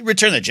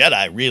 Return of the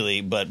Jedi, really,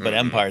 but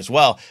Empire as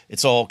well.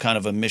 It's all kind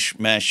of a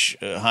mishmash,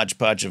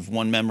 hodgepodge of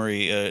one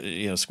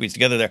memory, squeezed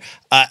together there.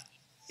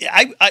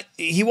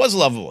 He was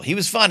lovable. He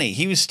was funny.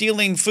 He was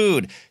stealing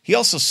food. He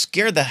also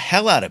scared the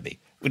hell out of me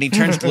when he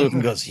turns to Luke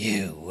and goes,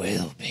 "You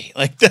will be,"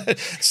 like that.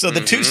 So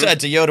the two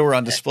sides of Yoda were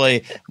on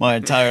display my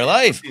entire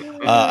life.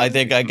 I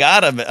think I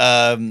got him.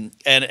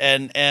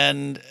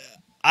 And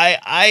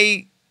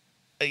I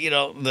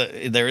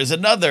there is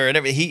another,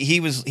 and he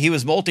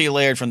was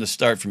multi-layered from the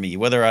start for me.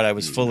 Whether or not I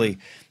was fully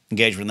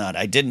engaged or not,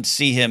 I didn't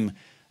see him.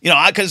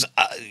 Because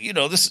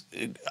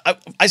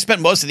I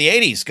spent most of the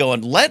 80s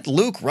going, let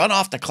Luke run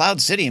off to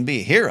Cloud City and be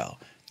a hero.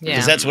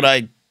 Because that's what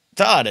I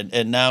thought.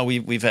 And now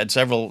we've had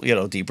several,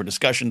 deeper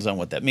discussions on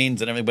what that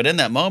means and everything. But in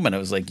that moment, I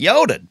was like,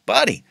 Yoda,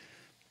 buddy,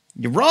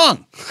 you're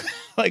wrong.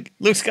 Like,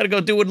 Luke's got to go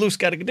do what Luke's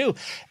got to do.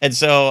 And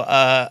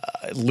so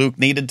Luke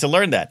needed to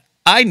learn that.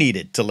 I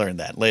needed to learn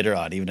that later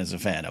on, even as a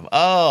fan of,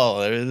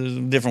 there's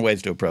different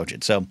ways to approach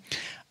it. So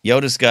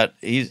Yoda's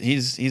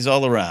he's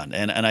all around,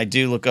 and I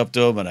do look up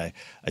to him, and I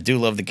do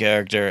love the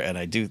character, and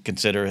I do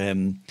consider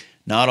him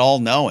not all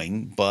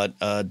knowing, but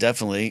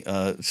definitely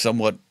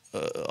somewhat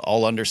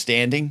all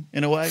understanding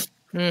in a way.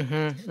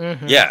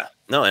 Yeah,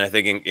 no, and I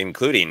think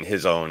including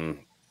his own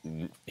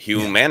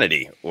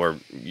humanity or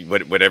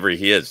whatever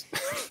he is,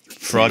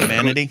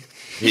 frogmanity.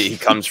 He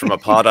comes from a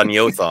pod on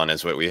Yothon,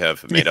 is what we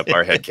have made up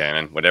our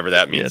headcanon, whatever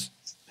that means.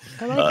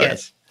 I like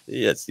it.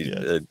 Yes,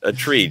 a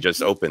tree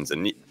just opens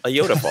and a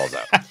Yoda falls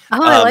out.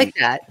 I like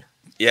that.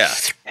 Yeah.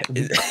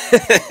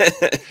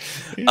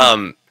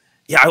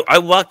 I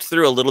walked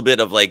through a little bit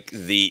of like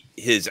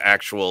his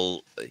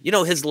actual,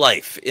 his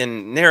life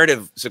in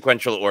narrative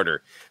sequential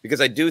order,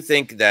 because I do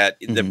think that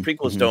the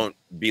prequels don't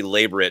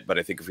belabor it, but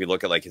I think if we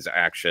look at like his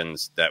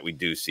actions, that we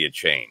do see a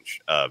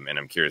change. And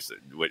I'm curious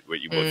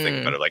what you both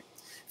think about it. Like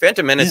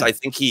Phantom Menace, I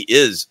think he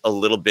is a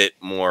little bit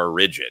more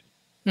rigid.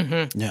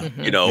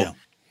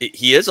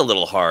 He is a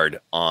little hard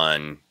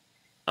on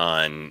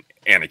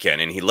Anakin,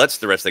 and he lets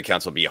the rest of the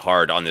council be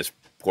hard on this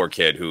poor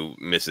kid who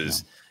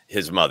misses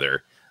his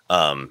mother.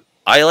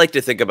 I like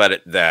to think about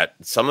it that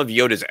some of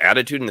Yoda's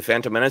attitude in the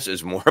Phantom Menace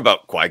is more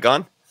about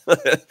Qui-Gon.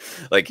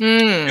 Like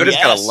Yoda's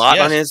got a lot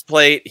on his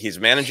plate. He's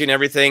managing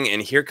everything,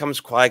 and here comes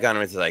Qui-Gon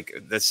with like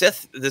the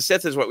Sith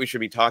is what we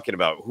should be talking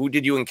about. Who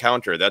did you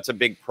encounter? That's a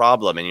big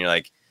problem. And you're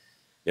like,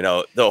 You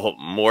know,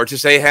 more to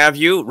say, have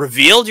you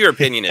revealed your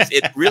opinion?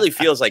 It really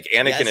feels like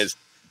Anakin is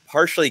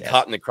partially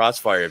caught in the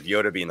crossfire of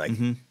Yoda being like,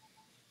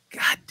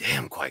 God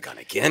damn, Qui-Gon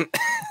again.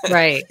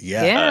 Right.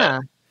 Yeah.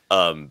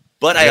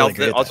 But I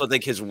also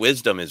think his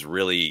wisdom is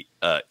really,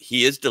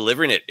 he is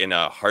delivering it in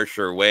a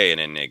harsher way and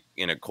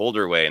in a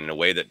colder way, and in a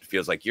way that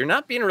feels like you're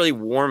not being really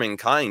warm and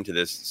kind to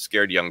this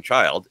scared young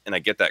child. And I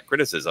get that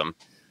criticism,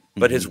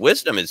 but his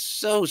wisdom is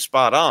so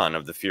spot on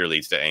of the fear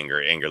leads to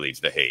anger, anger leads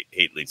to hate,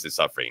 hate leads to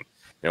suffering.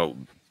 You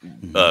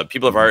know,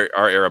 people of our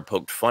era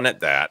poked fun at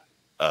that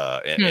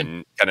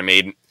and kind of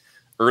made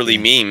early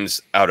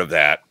memes out of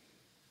that.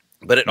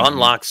 But it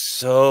unlocks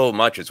so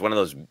much. It's one of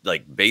those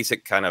like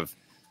basic kind of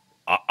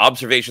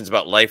observations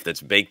about life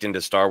that's baked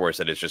into Star Wars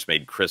that is just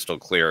made crystal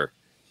clear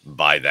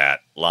by that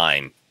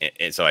line.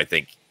 And so I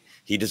think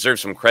he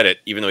deserves some credit,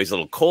 even though he's a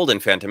little cold in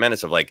Phantom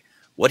Menace, of like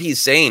what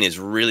he's saying is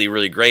really,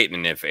 really great.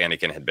 And if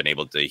Anakin had been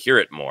able to hear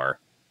it more,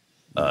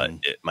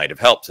 it might have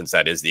helped, since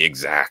that is the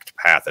exact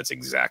path. That's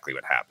exactly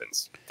what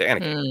happens to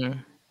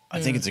Anakin. I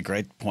think it's a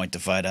great point to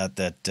find out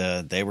that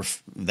they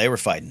were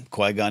fighting,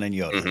 Qui-Gon and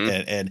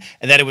Yoda, and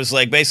that it was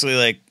like basically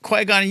like,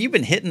 Qui-Gon, you've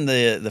been hitting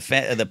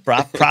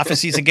the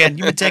prophecies again.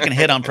 You've been taking a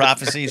hit on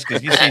prophecies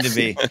because you seem to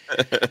be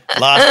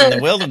lost in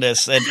the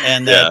wilderness,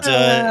 and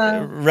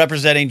that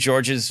representing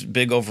George's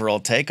big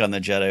overall take on the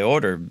Jedi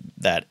Order,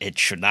 that it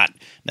should not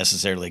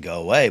necessarily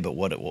go away, but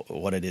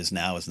what it is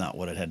now is not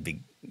what it had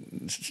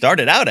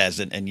started out as,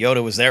 and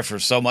Yoda was there for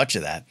so much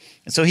of that,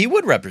 and so he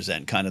would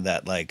represent kind of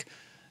that like,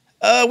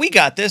 we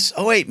got this.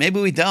 Oh wait,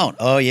 maybe we don't.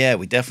 Oh yeah,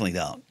 we definitely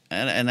don't.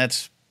 And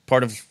that's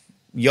part of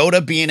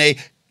Yoda being a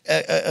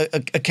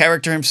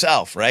character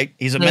himself, right?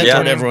 He's a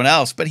mentor to everyone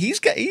else, but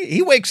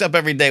he wakes up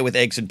every day with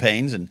aches and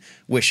pains and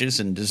wishes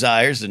and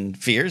desires and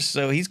fears,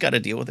 so he's got to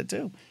deal with it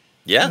too.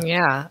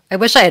 Yeah. I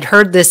wish I had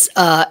heard this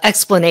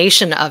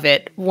explanation of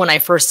it when I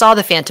first saw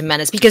The Phantom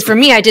Menace, because for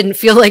me, I didn't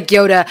feel like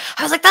Yoda.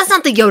 I was like, that's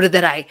not the Yoda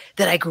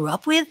that I grew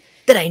up with,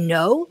 that I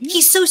know.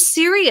 He's so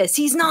serious.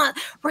 He's not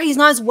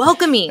as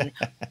welcoming.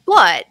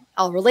 But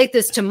I'll relate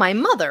this to my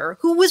mother,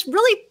 who was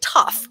really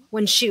tough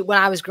when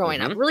I was growing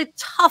up, really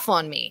tough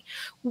on me.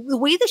 The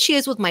way that she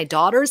is with my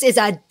daughters is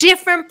a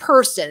different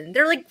person.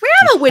 They're like,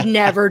 Grandma would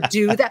never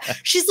do that.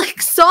 She's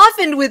like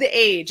softened with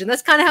age. And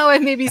that's kind of how I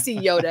maybe see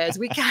Yoda, as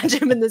we catch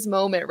him in this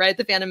moment, right?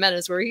 The Phantom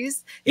Menace, where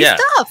he's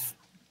tough.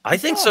 I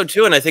think so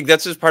too. And I think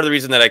that's just part of the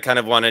reason that I kind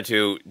of wanted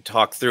to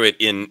talk through it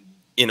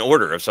in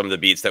order of some of the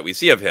beats that we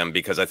see of him,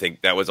 because I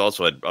think that was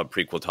also a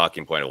prequel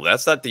talking point. Well,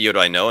 that's not the Yoda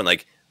I know. And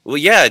like, well,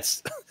 yeah,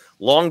 it's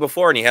long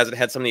before, and he hasn't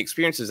had some of the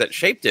experiences that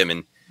shaped him.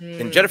 And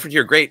Jennifer, to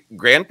your great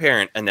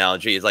grandparent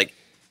analogy, is like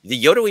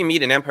the Yoda we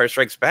meet in Empire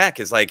Strikes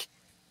Back is like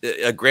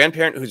a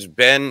grandparent who's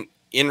been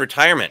in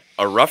retirement,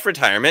 a rough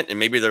retirement, and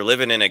maybe they're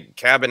living in a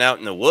cabin out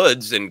in the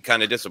woods and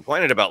kind of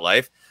disappointed about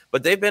life,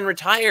 but they've been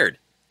retired.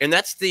 And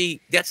that's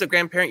the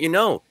grandparent you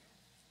know.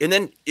 And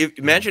then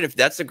imagine if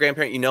that's the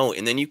grandparent you know,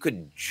 and then you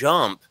could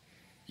jump,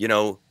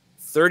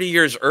 30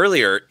 years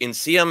earlier and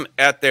see them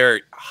at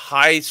their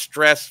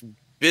high-stress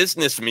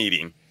business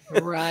meeting.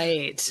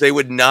 Right. They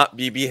would not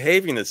be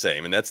behaving the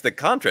same. And that's the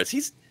contrast.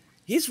 He's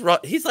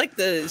like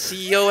the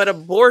CEO at a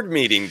board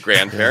meeting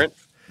grandparent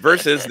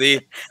versus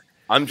the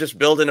I'm just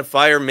building a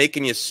fire,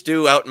 making you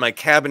stew out in my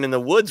cabin in the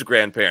woods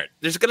grandparent.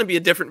 There's going to be a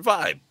different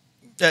vibe.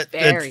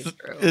 Very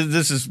true.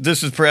 This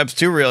is perhaps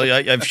too real.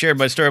 I've shared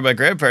my story about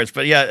grandparents,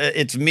 but yeah,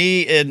 it's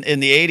me in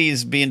the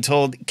 80s being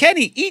told,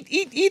 Kenny,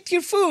 eat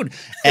your food,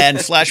 and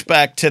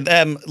flashback to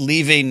them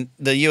leaving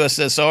the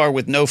USSR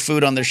with no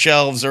food on their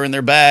shelves or in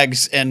their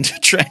bags and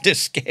trying to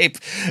escape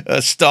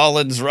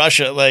Stalin's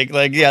Russia. Like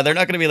yeah, they're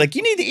not going to be like,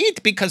 you need to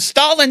eat because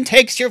Stalin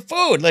takes your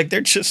food. Like they're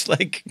just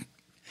like,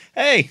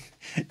 hey,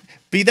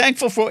 be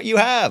thankful for what you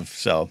have.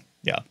 So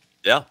yeah.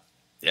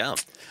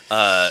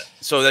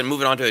 So then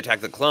moving on to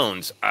Attack the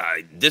Clones,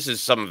 this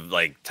is some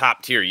like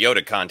top tier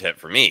Yoda content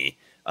for me,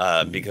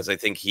 because I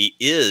think he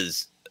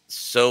is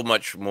so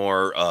much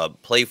more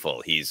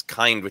playful. He's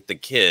kind with the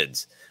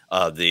kids.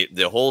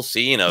 The whole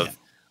scene of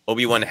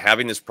Obi-Wan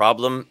having this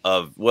problem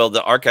of, well,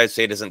 the archives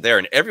say it isn't there,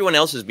 and everyone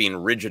else is being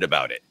rigid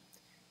about it.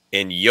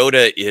 And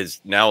Yoda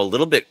is now a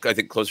little bit, I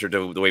think, closer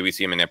to the way we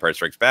see him in Empire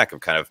Strikes Back,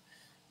 of kind of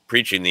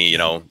preaching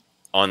the,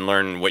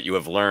 unlearn what you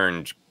have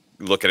learned,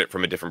 look at it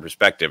from a different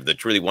perspective. The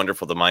truly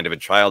wonderful the mind of a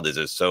child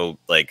is so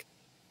like,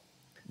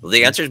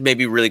 the answers may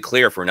be really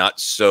clear if we're not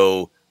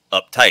so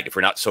uptight, if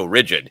we're not so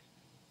rigid,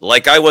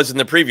 like I was in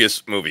the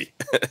previous movie.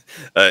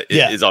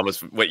 Is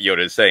almost what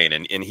Yoda is saying.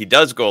 And he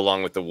does go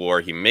along with the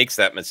war. He makes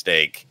that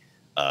mistake.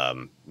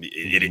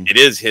 It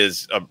is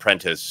his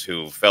apprentice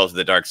who fell to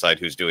the dark side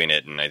who's doing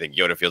it. And I think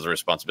Yoda feels a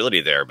responsibility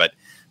there. But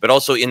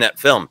also in that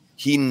film,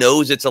 he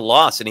knows it's a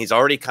loss, and he's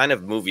already kind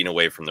of moving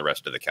away from the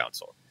rest of the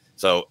council.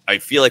 So I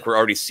feel like we're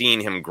already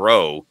seeing him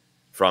grow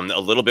from a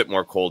little bit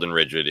more cold and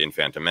rigid in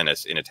Phantom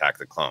Menace in Attack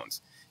the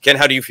Clones. Ken,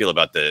 how do you feel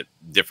about the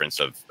difference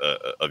of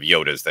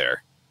Yoda's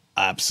there?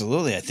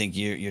 Absolutely, I think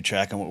you're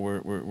tracking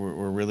what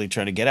we're really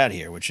trying to get at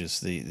here, which is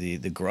the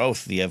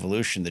growth, the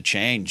evolution, the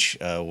change,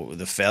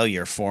 the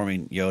failure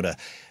forming Yoda.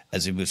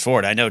 as he moves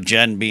forward. I know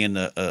Jen, being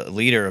a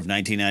leader of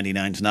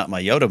 1999's Not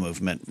My Yoda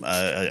movement,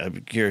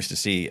 I'm curious to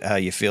see how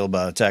you feel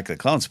about Attack of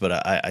the Clones.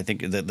 But I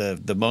think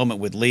the moment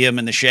with Liam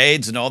in the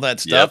shades and all that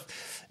stuff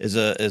is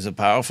a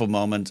powerful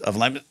moment of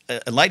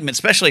enlightenment,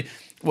 especially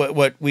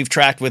what we've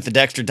tracked with the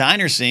Dexter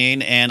Diner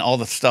scene and all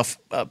the stuff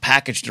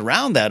packaged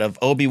around that of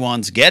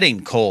Obi-Wan's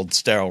getting cold,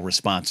 sterile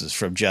responses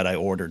from Jedi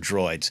Order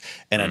droids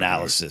and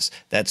analysis.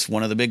 That's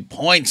one of the big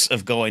points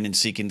of going and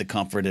seeking the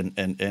comfort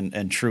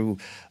and true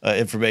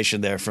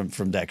information there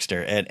from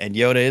Dexter. And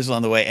Yoda is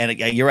on the way. And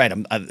you're right.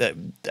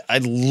 I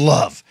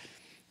love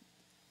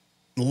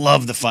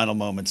the final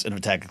moments in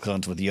Attack of the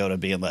Clones with Yoda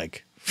being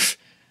like,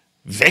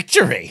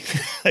 victory?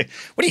 Like,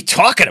 what are you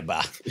talking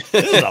about?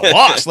 This is a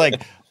loss.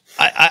 Like,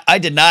 I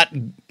did not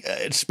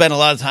spend a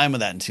lot of time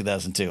with that in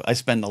 2002. I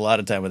spend a lot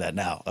of time with that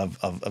now.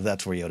 Of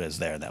that's where Yoda is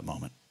there in that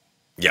moment.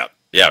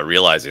 Yeah,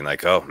 realizing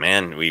like, oh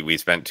man, we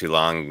spent too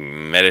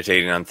long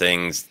meditating on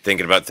things,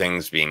 thinking about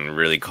things, being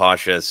really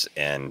cautious,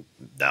 and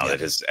now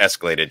it has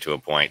escalated to a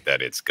point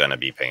that it's gonna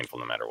be painful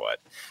no matter what.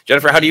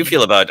 Jennifer, how do you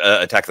feel about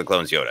Attack of the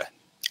Clones Yoda?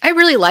 I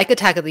really like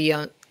Attack of the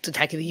Yodas.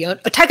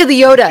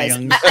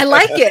 I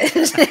like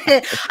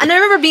it. And I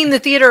remember being in the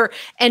theater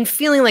and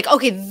feeling like,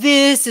 okay,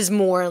 this is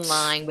more in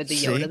line with the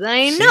Yoda than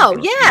I know.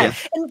 Yeah.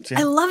 And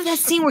I love that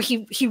scene where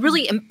he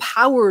really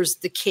empowers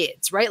the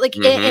kids, right? Like,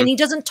 and he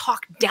doesn't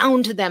talk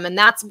down to them. And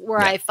that's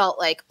where I felt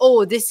like,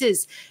 oh, this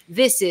is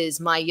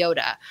my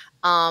Yoda.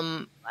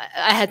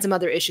 I had some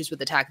other issues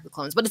with Attack of the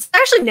Clones, but it's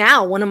actually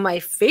now one of my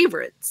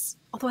favorites.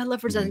 Although I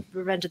love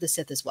Revenge of the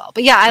Sith as well,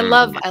 but yeah, I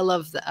love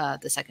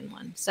the second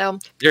one. So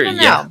I don't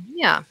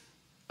know.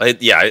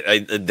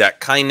 That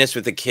kindness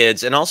with the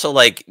kids, and also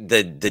like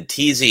the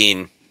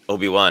teasing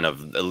Obi-Wan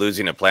of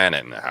losing a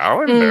planet and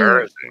how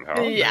embarrassing.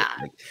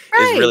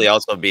 Is really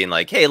also being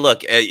like, hey,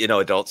 look,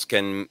 adults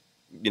can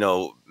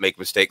make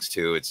mistakes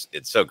too. It's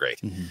so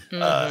great.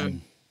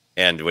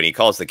 And when he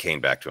calls the cane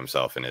back to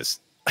himself and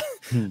is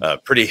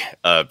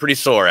pretty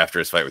sore after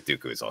his fight with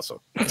Dooku, is also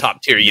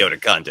top tier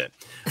Yoda content.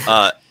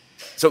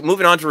 So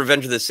moving on to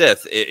Revenge of the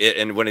Sith,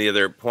 and one of the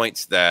other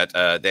points that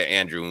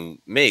Andrew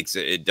makes,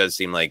 it does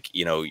seem like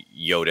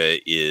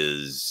Yoda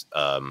is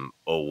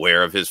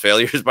aware of his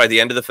failures by the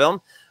end of the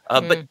film.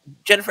 But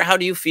Jennifer, how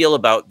do you feel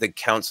about the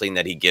counseling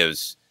that he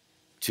gives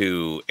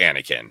to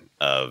Anakin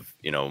of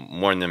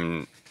mourn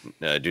them,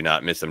 do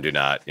not miss them, do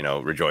not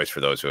rejoice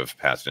for those who have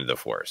passed into the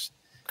Force?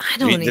 I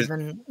don't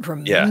even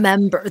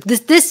remember.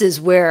 This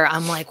is where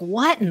I'm like,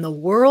 what in the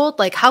world?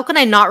 Like, how can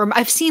I not remember?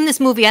 I've seen this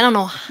movie, I don't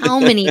know how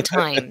many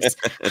times.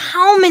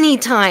 How many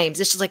times?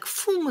 It's just like,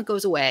 boom, it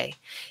goes away.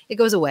 It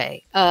goes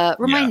away.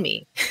 Remind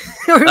me.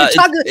 Or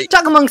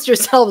talk amongst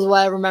yourselves while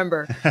I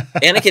remember.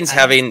 Anakin's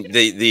having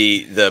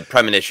the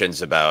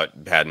premonitions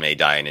about Padme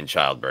dying in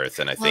childbirth,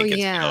 and I think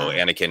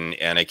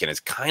Anakin is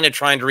kind of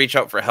trying to reach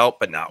out for help,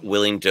 but not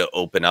willing to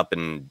open up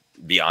and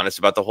be honest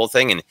about the whole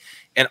thing.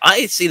 And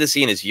I see the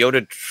scene as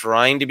Yoda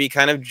trying to be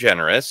kind of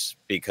generous,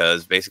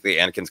 because basically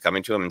Anakin's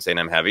coming to him and saying,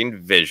 I'm having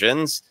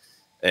visions.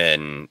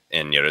 And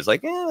Yoda's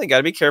like, I got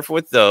to be careful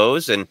with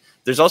those. And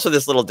there's also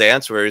this little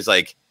dance where he's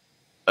like,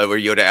 where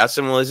Yoda asks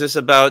him, well, is this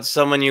about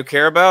someone you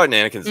care about? And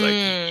Anakin's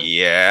like,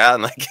 yeah.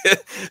 And like,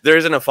 there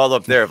isn't a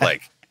follow-up there of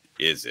like,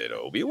 is it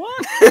Obi-Wan?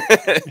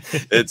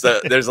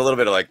 There's a little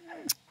bit of like,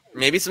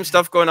 maybe some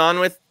stuff going on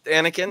with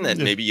Anakin that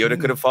maybe Yoda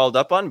could have followed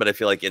up on. But I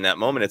feel like in that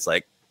moment, it's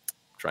like,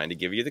 trying to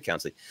give you the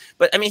counseling.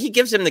 But I mean, he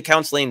gives him the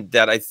counseling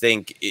that I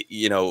think,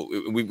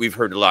 we've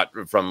heard a lot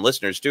from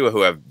listeners too,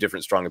 who have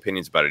different strong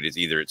opinions about it. Is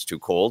either it's too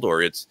cold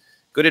or it's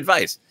good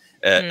advice.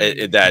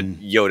 That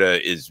Yoda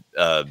is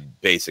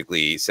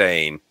basically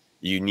saying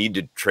you need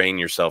to train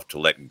yourself to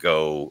let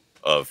go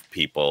of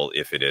people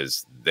if it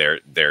is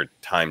their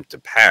time to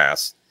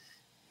pass.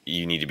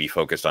 You need to be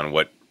focused on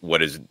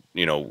what is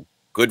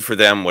good for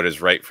them, what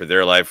is right for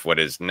their life, what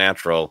is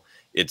natural.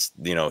 It's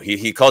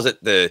he calls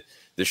it the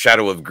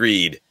shadow of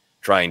greed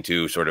trying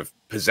to sort of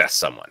possess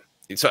someone.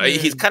 So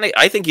he's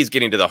I think he's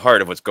getting to the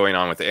heart of what's going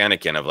on with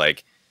Anakin of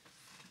like,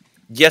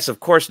 yes,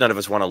 of course, none of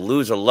us want to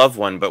lose a loved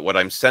one, but what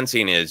I'm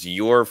sensing is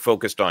you're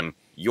focused on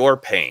your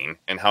pain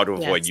and how to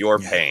avoid your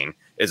pain,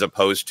 as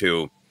opposed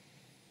to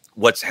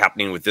what's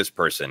happening with this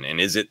person.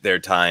 And is it their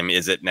time?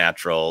 Is it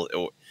natural?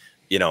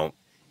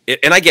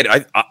 And I get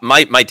it.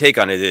 My take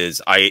on it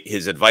is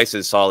his advice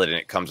is solid and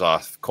it comes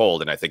off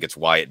cold. And I think it's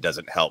why it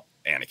doesn't help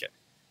Anakin.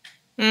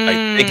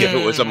 I think if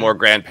it was a more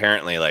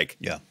grandparently, like,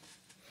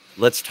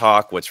 let's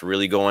talk. What's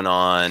really going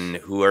on?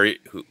 Who are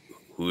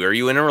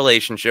you in a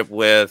relationship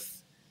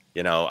with?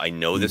 I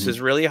know this is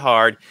really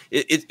hard.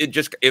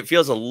 It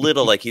feels a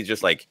little like he's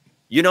just like,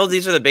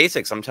 these are the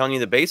basics. I'm telling you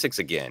the basics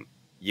again.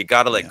 You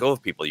got to let go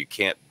of people. You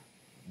can't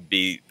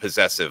be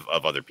possessive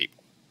of other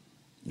people.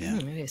 Yeah,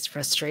 maybe it's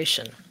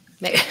frustration.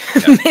 Maybe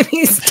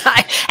he's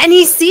tired. And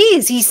he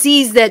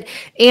sees that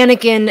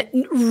Anakin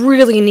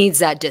really needs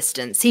that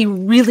distance. He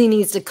really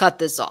needs to cut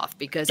this off,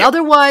 because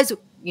otherwise,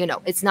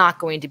 it's not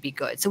going to be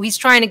good. So he's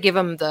trying to give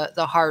him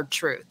the hard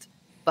truth.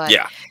 But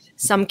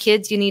some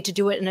kids, you need to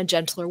do it in a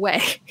gentler way.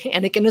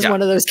 Anakin is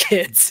one of those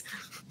kids.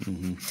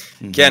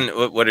 Ken,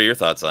 what are your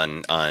thoughts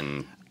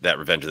on that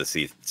Revenge of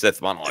the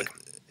Sith monologue?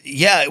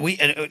 Yeah, we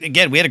had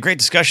a great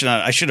discussion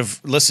on it. I should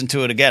have listened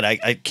to it again.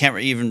 I can't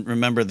even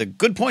remember the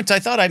good points I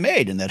thought I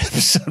made in that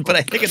episode, but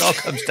I think it all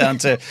comes down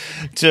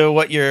to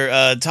what you're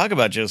talking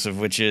about, Joseph,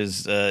 which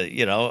is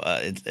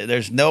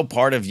there's no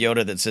part of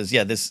Yoda that says,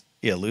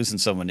 losing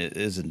someone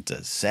isn't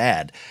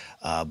sad,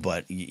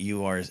 but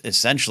you are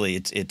essentially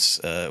it's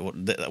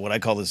what I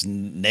call this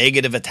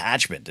negative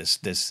attachment.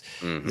 This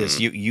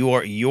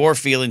your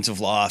feelings of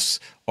loss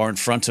are in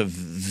front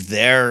of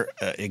their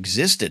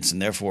existence,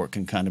 and therefore it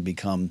can kind of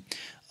become,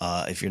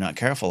 if you're not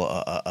careful,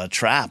 a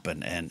trap,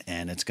 and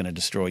it's going to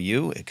destroy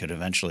you. It could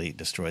eventually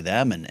destroy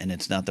them, and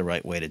it's not the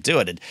right way to do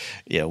it. And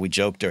we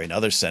joked during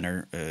Other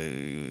Center,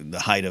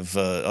 the height of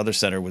Other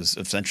Center was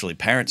essentially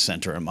Parent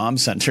Center and Mom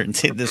Center, and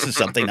this is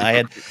something I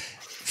had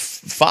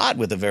fought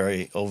with a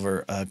very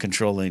over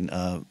controlling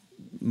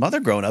mother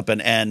growing up,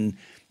 and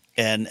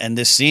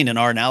this scene in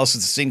our analysis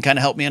of the scene kind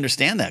of helped me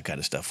understand that kind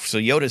of stuff. So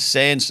Yoda's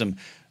saying some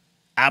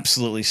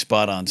absolutely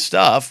spot on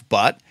stuff,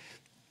 but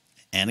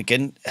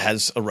Anakin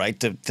has a right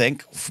to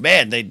think,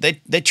 man,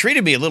 they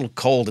treated me a little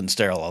cold and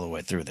sterile all the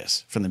way through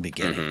this from the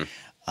beginning.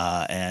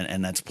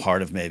 And that's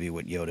part of maybe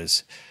what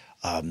Yoda's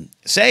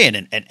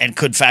saying, and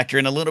could factor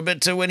in a little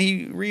bit to when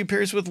he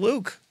reappears with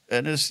Luke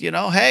and is,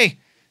 hey,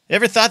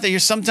 ever thought that you're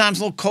sometimes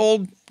a little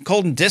cold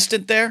and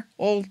distant there,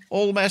 old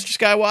Master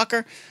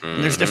Skywalker?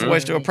 And there's different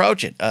ways to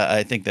approach it.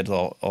 I think that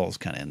all is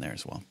kind of in there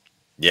as well.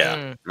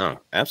 Yeah,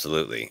 no,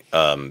 absolutely.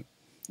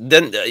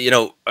 Then,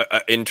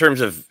 in terms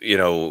of,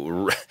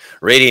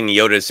 rating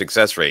Yoda's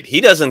success rate,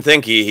 he doesn't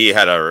think he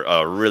had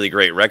a really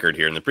great record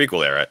here in the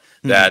prequel era.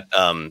 That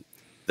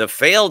the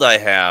failed I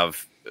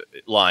have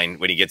line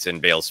when he gets in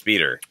Bail's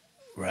speeder,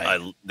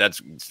 right?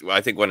 That's,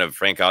 I think, one of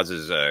Frank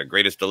Oz's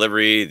greatest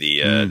delivery,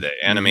 the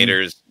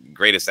animator's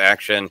greatest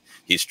action.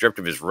 He's stripped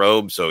of his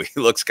robe, so he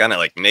looks kind of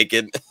like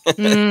naked.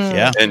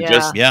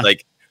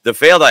 Like the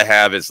failed I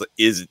have is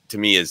to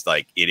me is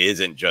like, it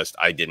isn't just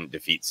I didn't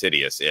defeat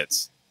Sidious.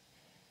 It's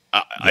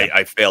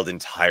I failed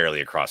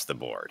entirely across the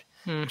board.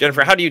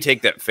 Jennifer, how do you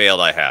take that failed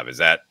I have? Is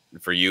that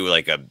for you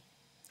like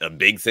a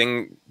big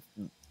thing?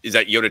 Is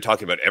that Yoda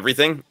talking about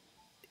everything?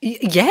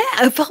 Yeah,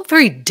 it felt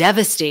very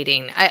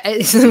devastating.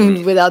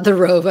 Without the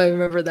robe, I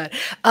remember that.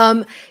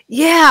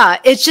 Yeah,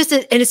 it's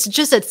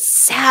just a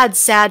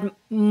sad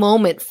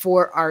moment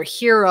for our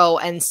hero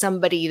and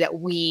somebody that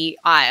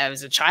I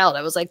was a child.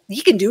 I was like,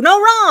 he can do no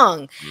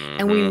wrong,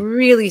 and we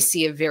really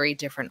see a very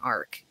different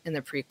arc in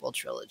the prequel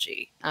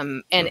trilogy.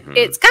 And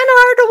it's kind of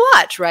hard to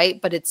watch,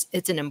 right? But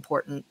it's an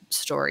important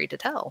story to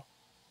tell.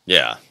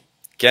 Yeah,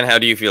 Ken, how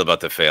do you feel about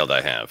the failed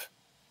I have?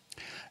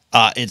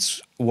 It's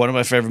one of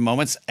my favorite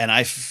moments, and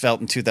I felt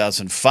in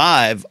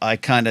 2005, I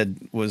kind of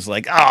was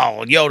like,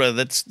 "Oh, Yoda,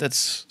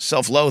 that's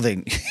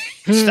self-loathing.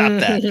 Stop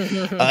that.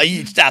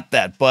 You stop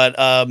that." But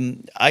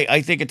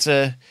I think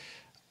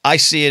I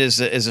see it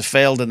as a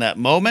failed in that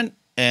moment,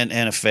 and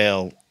a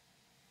fail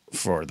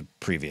for the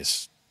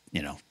previous,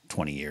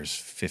 20 years,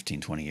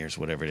 15, 20 years,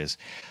 whatever it is.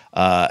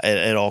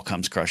 It all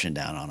comes crushing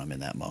down on him in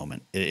that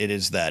moment. It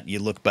is that you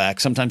look back.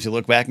 Sometimes you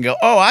look back and go,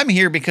 "Oh, I'm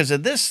here because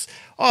of this.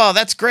 Oh,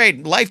 that's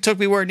great. Life took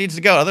me where it needs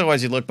to go."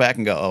 Otherwise, you look back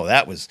and go, "Oh,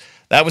 that was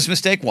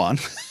mistake one.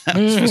 That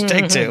was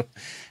mistake two."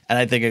 And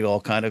I think it all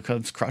kind of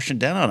comes crushing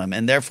down on him.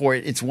 And therefore,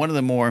 it's one of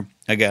the more,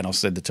 again, I'll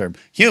say the term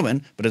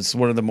human, but it's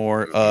one of the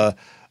more,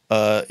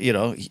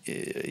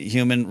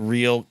 human,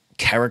 real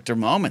character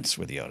moments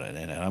with Yoda.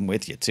 And I'm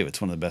with you too.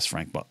 It's one of the best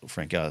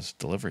Frank Oz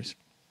deliveries.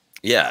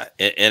 Yeah,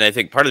 and I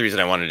think part of the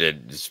reason I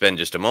wanted to spend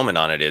just a moment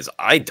on it is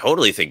I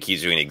totally think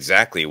he's doing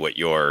exactly what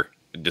you're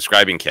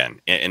describing, Ken.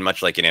 And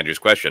much like in Andrew's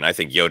question, I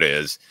think Yoda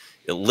is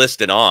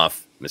listed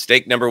off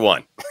mistake number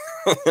one.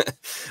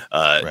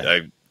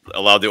 I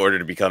allowed the order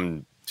to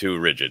become too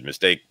rigid.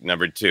 Mistake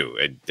number two,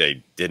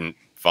 I didn't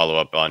follow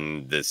up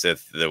on the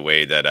Sith the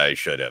way that I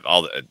should have.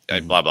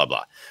 Blah, blah,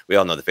 blah. We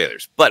all know the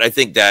failures. But I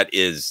think that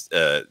is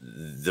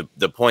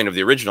the point of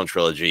the original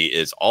trilogy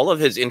is all of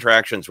his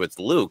interactions with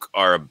Luke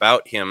are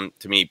about him,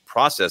 to me,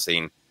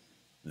 processing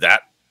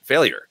that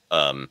failure.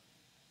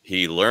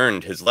 He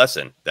learned his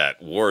lesson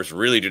that wars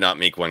really do not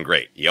make one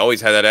great. He always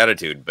had that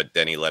attitude, but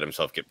then he let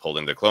himself get pulled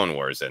into Clone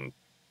Wars, and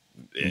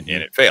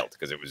it failed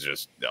because it was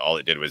just all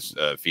it did was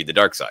feed the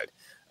dark side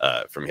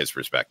from his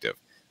perspective.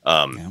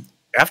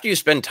 After you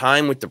spend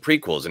time with the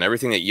prequels and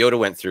everything that Yoda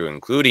went through,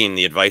 including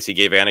the advice he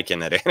gave Anakin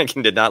that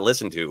Anakin did not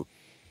listen to,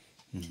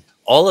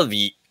 all of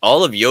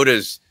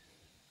Yoda's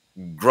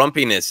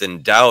grumpiness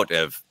and doubt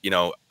of,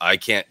 I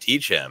can't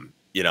teach him,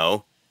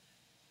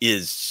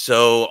 is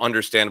so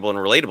understandable and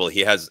relatable. He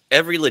has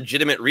every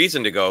legitimate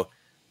reason to go,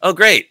 "Oh,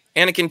 great,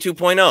 Anakin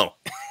 2.0.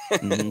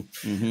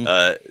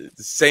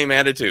 Same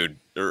attitude,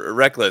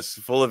 reckless,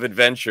 full of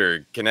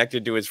adventure,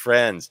 connected to his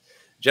friends."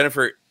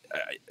 Jennifer,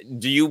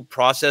 do you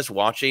process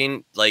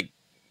watching like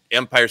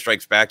Empire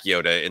Strikes Back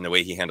Yoda in the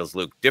way he handles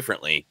Luke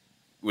differently?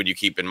 Would you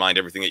keep in mind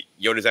everything that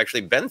Yoda's actually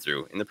been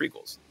through in the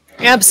prequels?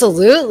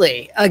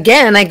 Absolutely.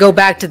 Again, I go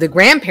back to the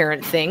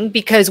grandparent thing,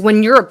 because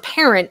when you're a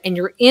parent and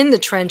you're in the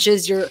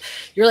trenches, you're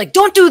like,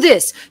 don't do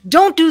this,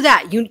 don't do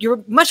that.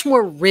 You're much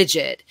more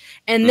rigid.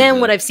 And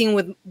then what I've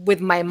seen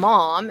with my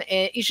mom,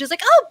 she's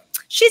like, oh,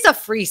 she's a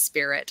free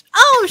spirit.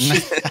 Oh,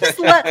 she's just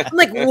I'm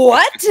like,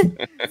 what?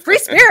 Free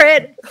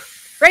spirit?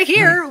 Right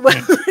here,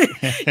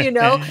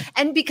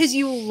 and because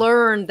you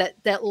learn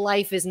that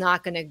life is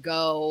not going to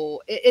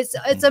go, it's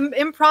an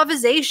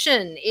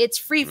improvisation, it's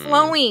free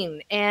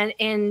flowing,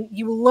 and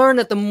you learn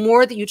that the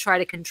more that you try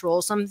to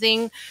control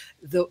something,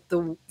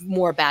 the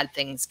more bad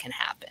things can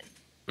happen.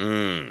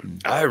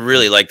 I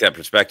really like that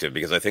perspective,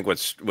 because I think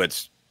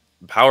what's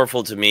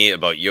powerful to me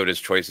about Yoda's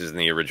choices in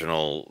the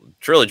original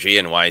trilogy,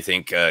 and why I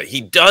think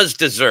he does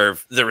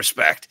deserve the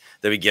respect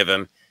that we give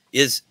him,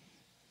 is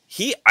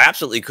he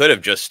absolutely could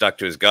have just stuck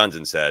to his guns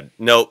and said,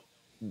 nope,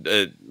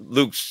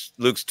 Luke's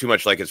too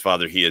much like his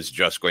father. He is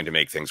just going to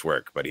make things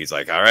work. But he's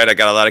like, all right, I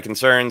got a lot of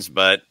concerns,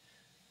 but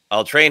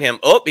I'll train him.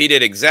 Oh, he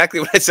did exactly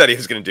what I said he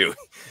was going to do.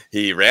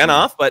 He ran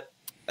off, but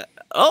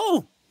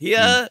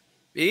Yoda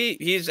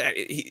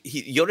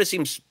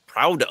seems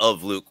proud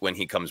of Luke when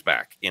he comes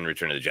back in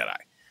Return of the Jedi.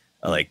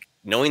 Like,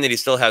 knowing that he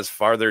still has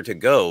farther to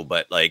go,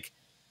 but like,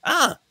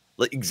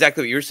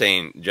 exactly what you're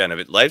saying, Jen, of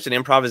it. Life's an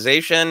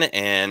improvisation,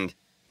 and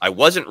I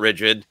wasn't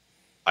rigid.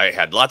 I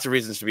had lots of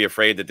reasons to be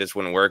afraid that this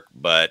wouldn't work,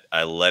 but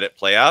I let it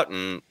play out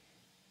and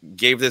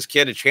gave this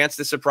kid a chance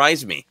to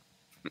surprise me.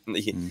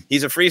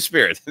 He's a free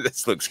spirit.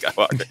 That's Luke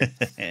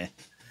Skywalker.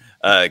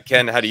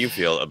 Ken, how do you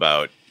feel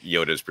about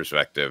Yoda's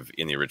perspective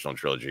in the original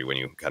trilogy when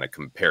you kind of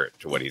compare it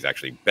to what he's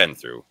actually been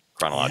through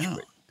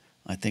chronologically?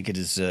 Yeah. I think it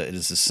is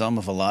the sum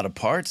of a lot of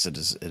parts. It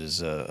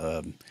is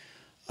a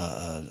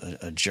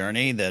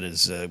journey that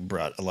has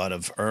brought a lot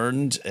of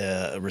earned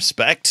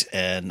respect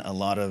and a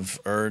lot of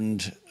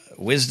earned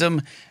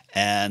wisdom,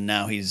 and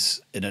now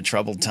he's in a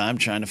troubled time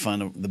trying to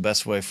find the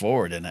best way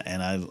forward. And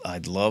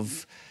I'd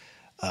love.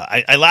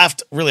 I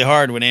laughed really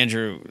hard when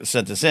Andrew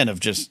sent this in, of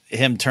just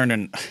him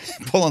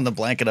pulling the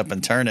blanket up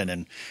and turning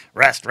and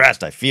rest.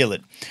 I feel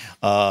it.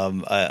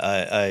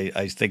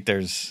 I think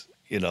there's.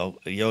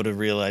 Yoda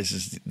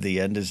realizes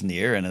the end is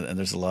near, and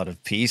there's a lot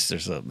of peace.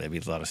 There's maybe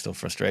a lot of still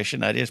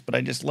frustration ideas, but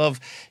I just love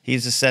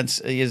he's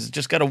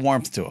just got a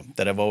warmth to him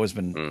that I've always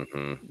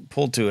been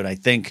pulled to, and I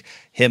think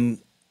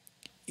him,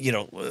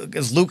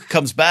 as Luke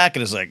comes back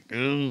and is like,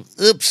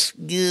 "Oops,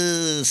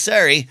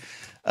 sorry,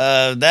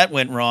 that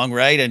went wrong,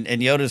 right?" And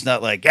Yoda's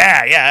not like,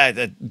 "Yeah,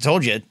 I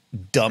told you,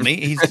 dummy."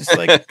 He's just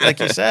like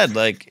you said,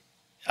 like,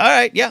 all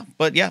right,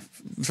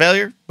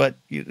 failure, but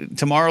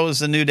tomorrow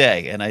is a new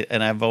day, and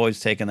I've always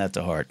taken that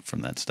to heart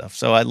from that stuff.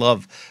 So I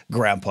love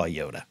Grandpa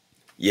Yoda.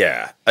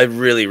 Yeah, I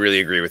really, really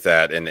agree with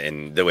that,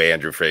 and the way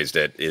Andrew phrased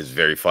it is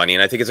very funny,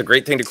 and I think it's a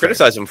great thing to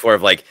criticize him for.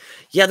 Of like,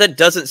 yeah, that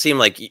doesn't seem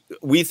like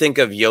we think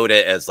of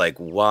Yoda as like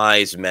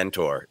wise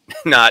mentor,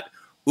 not.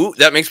 Ooh,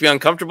 that makes me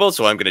uncomfortable,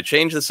 so I'm going to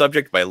change the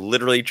subject by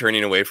literally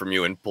turning away from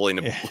you and pulling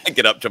the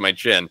blanket up to my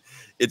chin.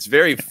 It's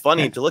very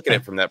funny to look at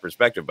it from that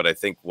perspective, but I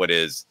think what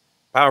is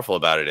powerful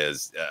about it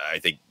is, I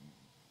think,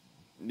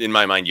 in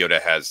my mind, Yoda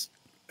has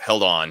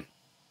held on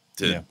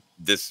to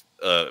this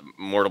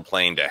mortal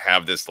plane to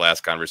have this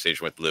last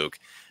conversation with Luke.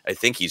 I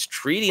think he's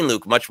treating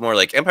Luke much more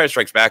like Empire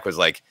Strikes Back was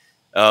like,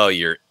 oh,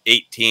 you're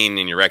 18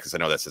 and you're reckless. I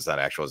know that's just not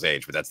actual his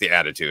age, but that's the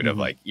attitude of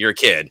like, you're a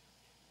kid.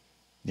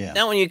 Yeah.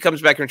 Now when he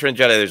comes back in Return of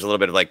the Jedi, there's a little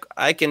bit of like,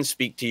 I can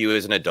speak to you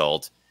as an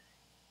adult.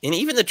 And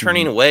even the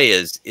turning away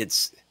is,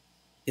 it's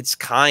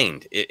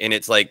kind. And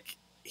it's like,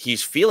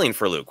 he's feeling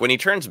for Luke when he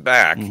turns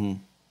back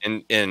and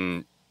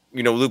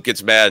Luke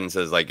gets mad and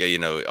says like,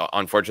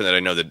 unfortunate that I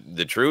know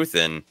the truth.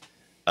 And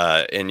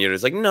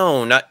Yoda's like,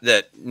 no, not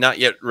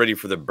yet ready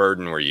for the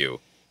burden, were you?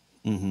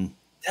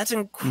 That's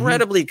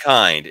incredibly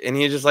kind. And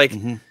he's just like,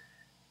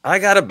 I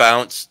gotta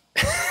bounce.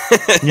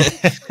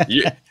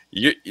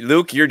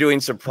 Luke, you're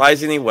doing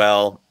surprisingly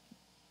well.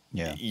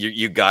 Yeah,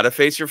 you gotta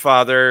face your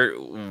father,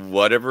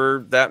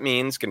 whatever that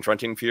means.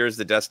 Confronting fear is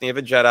the destiny of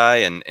a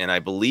Jedi, and I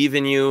believe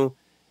in you,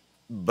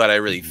 but I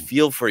really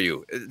feel for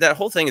you. That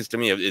whole thing is, to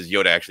me, is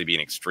Yoda actually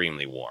being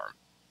extremely warm.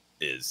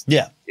 It's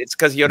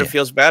because Yoda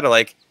feels bad.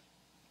 Like,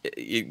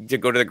 to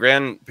go to the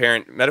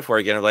grandparent metaphor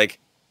again, of like,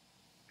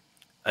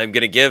 I'm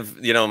gonna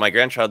give my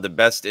grandchild the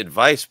best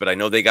advice, but I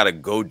know they gotta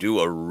go do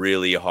a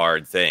really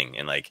hard thing,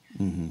 and like,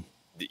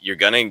 you're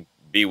gonna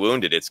be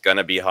wounded. It's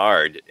gonna be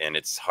hard, and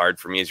it's hard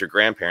for me as your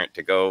grandparent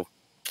to go,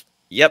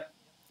 yep,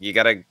 you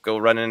gotta go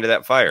run into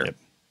that fire. Yep.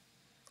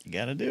 You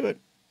gotta do it.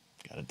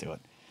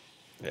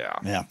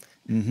 Yeah.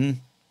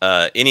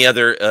 Any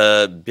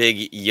other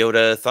big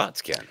Yoda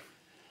thoughts, Ken?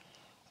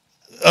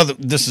 Oh,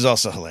 this is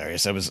also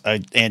hilarious.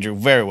 Andrew,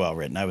 very well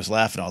written. I was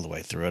laughing all the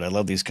way through it. I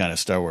love these kind of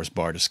Star Wars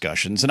bar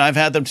discussions, and I've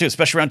had them too,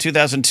 especially around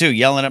 2002,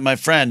 yelling at my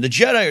friend, the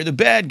Jedi are the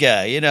bad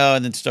guy,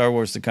 and then Star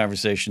Wars, the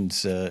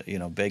conversations,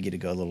 beg you to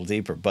go a little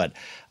deeper. But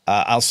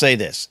I'll say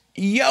this.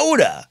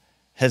 Yoda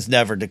has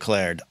never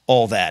declared,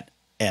 all that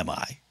am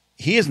I.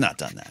 He has not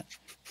done that.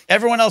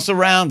 Everyone else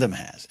around him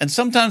has. and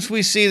sometimes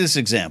we see this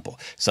example.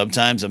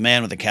 Sometimes a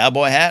man with a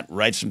cowboy hat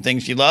writes some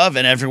things you love,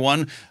 and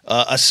everyone,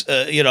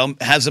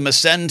 has him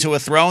ascend to a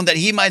throne that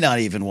he might not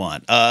even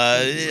want.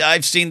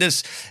 I've seen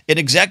this in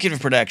executive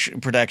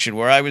production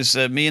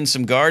where me and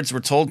some guards were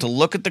told to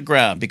look at the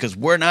ground because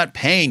we're not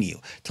paying you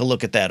to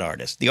look at that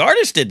artist. The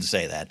artist didn't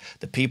say that.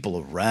 The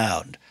people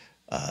around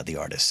the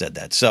artist said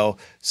that. So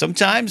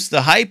sometimes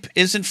the hype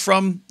isn't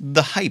from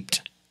the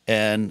hyped,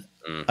 and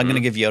I'm going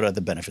to give Yoda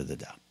the benefit of the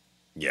doubt.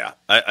 Yeah,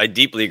 I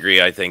deeply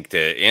agree. I think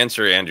to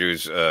answer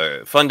Andrew's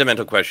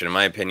fundamental question, in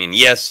my opinion,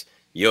 yes,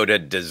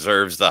 Yoda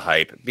deserves the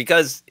hype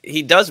because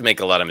he does make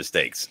a lot of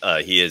mistakes.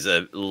 He is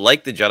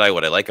like the Jedi.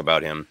 What I like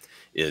about him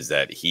is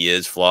that he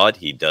is flawed.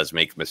 He does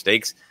make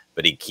mistakes,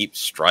 but he keeps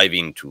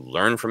striving to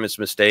learn from his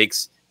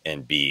mistakes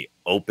and be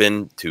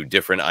open to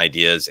different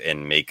ideas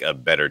and make a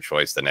better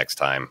choice the next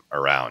time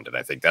around. And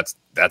I think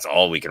that's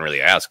all we can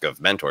really ask of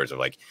mentors, of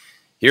like,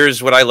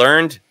 here's what I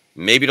learned.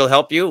 Maybe it'll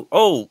help you.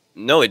 Oh,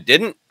 no, it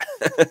didn't.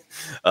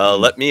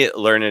 Let me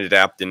learn and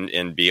adapt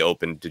and be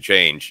open to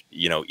change,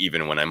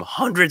 even when I'm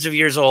hundreds of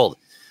years old.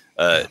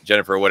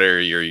 Jennifer, what are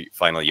your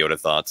final Yoda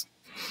thoughts?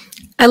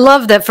 I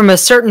love that from a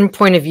certain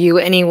point of view,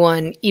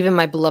 anyone, even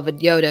my beloved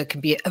Yoda,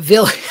 could be a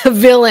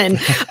villain.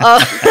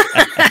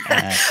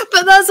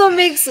 But that's what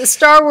makes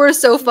Star Wars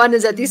so fun,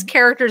 is that these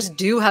characters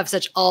do have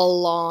such a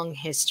long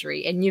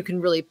history, and you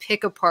can really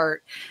pick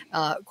apart,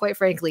 quite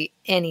frankly,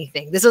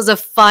 anything. This was a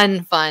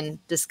fun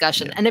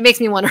discussion, and it makes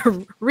me want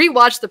to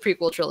rewatch the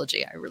prequel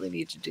trilogy. I really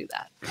need to do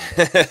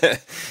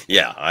that.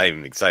 Yeah,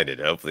 I'm excited.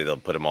 Hopefully they'll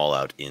put them all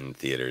out in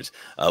theaters.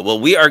 Well,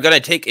 we are going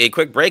to take a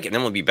quick break, and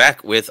then we'll be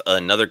back with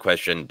another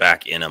question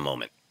back in a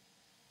moment.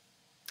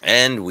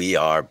 And we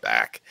are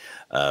back.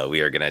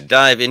 We are going to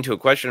dive into a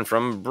question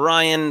from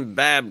Brian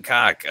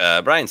Babcock.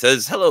 Brian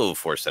says, hello,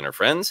 ForceCenter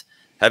friends.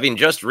 Having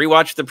just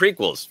rewatched the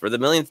prequels for the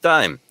millionth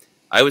time,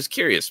 I was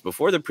curious,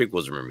 before the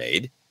prequels were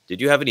made, did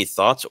you have any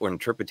thoughts or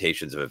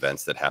interpretations of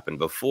events that happened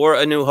before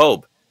A New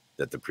Hope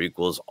that the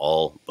prequels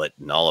all but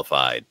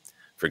nullified?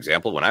 For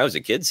example, when I was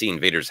a kid, seeing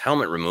Vader's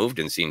helmet removed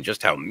and seeing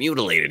just how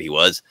mutilated he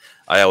was,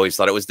 I always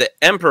thought it was the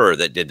Emperor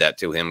that did that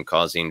to him,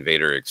 causing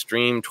Vader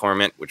extreme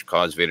torment, which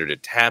caused Vader to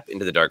tap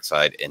into the dark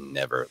side and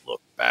never look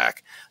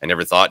back. I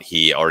never thought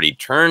he already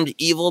turned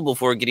evil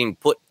before getting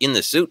put in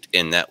the suit,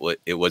 and that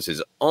it was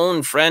his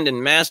own friend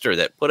and master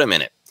that put him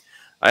in it.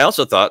 I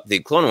also thought the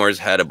Clone Wars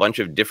had a bunch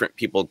of different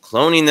people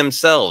cloning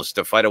themselves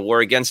to fight a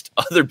war against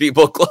other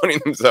people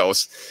cloning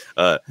themselves.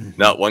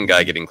 Not one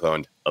guy getting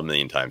cloned a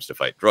million times to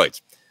fight droids.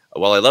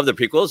 While I love the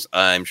prequels,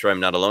 I'm sure I'm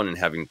not alone in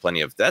having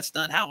plenty of "that's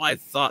not how I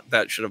thought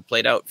that should have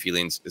played out"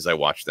 feelings as I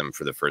watched them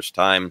for the first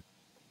time.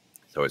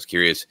 So I was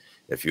curious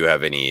if you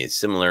have any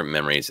similar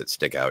memories that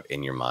stick out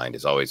in your mind.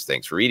 As always,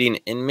 thanks for reading,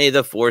 and may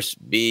the Force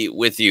be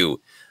with you.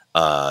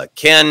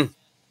 Ken,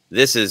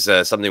 this is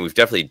something we've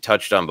definitely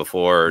touched on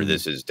before.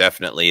 This is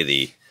definitely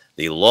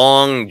the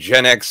long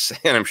Gen X,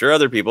 and I'm sure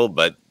other people,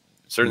 but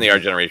certainly our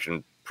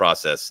generation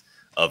process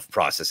of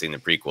processing the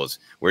prequels.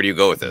 Where do you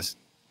go with this?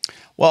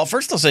 Well,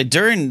 first I'll say,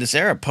 during this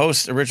era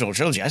post-original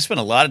trilogy, I spent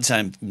a lot of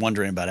time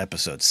wondering about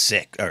episode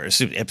 7,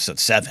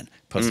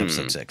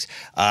 post-episode 6.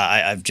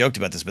 I've joked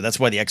about this, but that's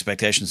why the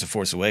expectations of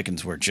Force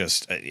Awakens were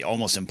just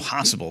almost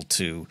impossible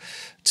to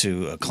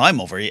climb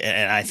over,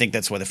 and I think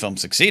that's why the film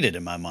succeeded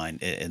in my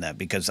mind in that,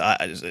 because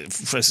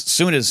as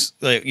soon as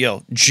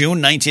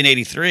June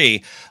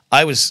 1983,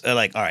 I was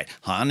like, all right,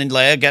 Han and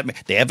Leia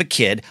they have a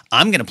kid.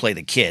 I'm going to play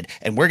the kid,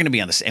 and we're going to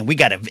be on this, and we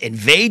got to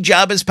invade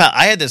Jabba's palace.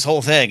 I had this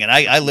whole thing, and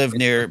I lived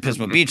near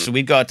Pismo Beach, so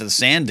we'd go out to the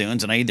sand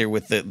dunes, and I either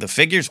with the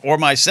figures or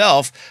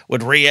myself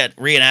would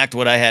reenact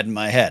what I had in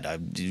my head.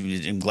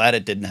 I'm glad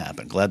it didn't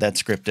happen. Glad that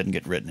script didn't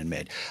get written and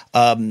made.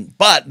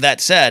 But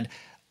that said,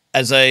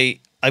 as I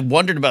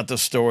wondered about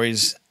those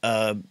stories.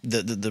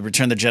 The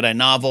Return of the Jedi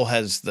novel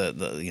has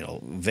the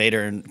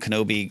Vader and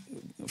Kenobi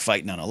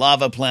fighting on a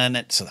lava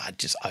planet. So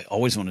I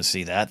always want to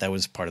see that. That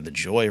was part of the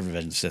joy of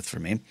Revenge of the Sith for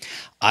me.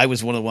 I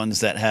was one of the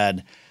ones that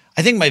had,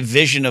 I think my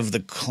vision of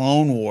the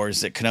Clone Wars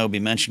that Kenobi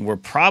mentioned were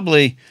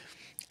probably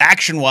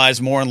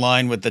action-wise more in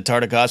line with the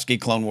Tartakovsky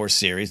Clone Wars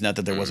series. Not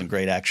that there wasn't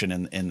great action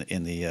in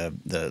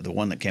the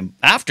one that came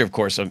after, of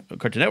course, on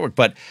Cartoon Network,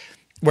 but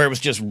where it was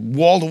just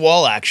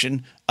wall-to-wall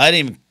action. I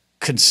didn't even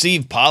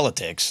conceive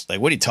politics.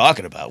 Like, what are you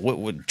talking about? What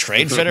would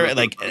trade federate?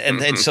 Like,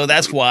 and so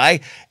that's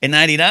why in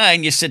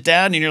 '99 you sit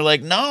down and you're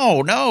like,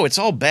 no, it's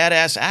all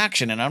badass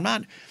action. And I'm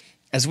not,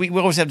 as we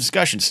always have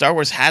discussions, Star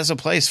Wars has a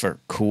place for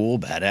cool,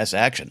 badass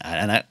action.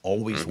 And I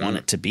always want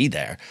it to be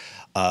there.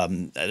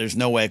 There's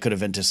no way I could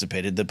have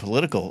anticipated the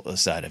political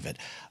side of it.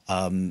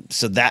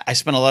 So that I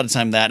spent a lot of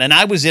time that, and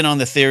I was in on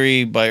the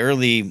theory by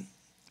early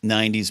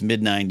 '90s,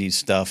 mid '90s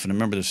stuff. And I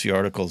remember there's a few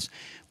articles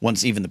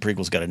once even the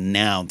prequels got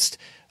announced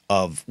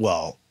of,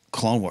 well,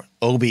 Clone Wars,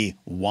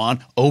 Obi-Wan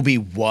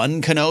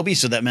Kenobi.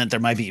 So that meant there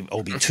might be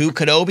Obi-2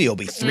 Kenobi,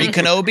 Obi-3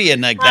 Kenobi.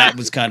 And like that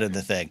was kind of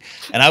the thing.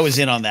 And I was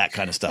in on that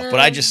kind of stuff. But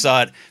I just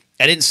saw it,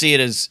 I didn't see it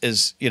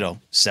as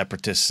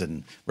separatists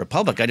and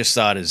Republic. I just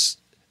saw it as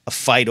a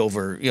fight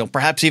over,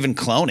 perhaps even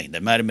cloning.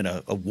 There might have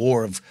been a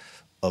war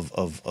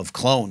of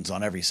clones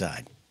on every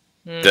side.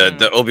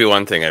 The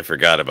Obi-Wan thing, I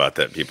forgot about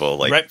that. People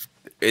like, Right.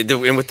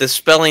 And with the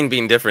spelling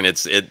being different,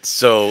 it's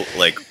so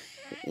like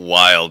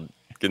wild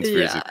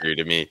conspiracy theory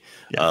to me.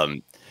 Yeah.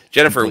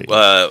 Jennifer,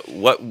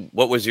 Completely.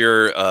 what was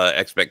your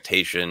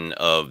expectation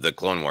of the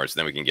Clone Wars?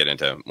 Then we can get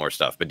into more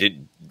stuff. But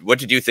what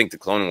did you think the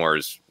Clone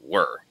Wars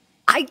were?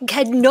 I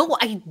had no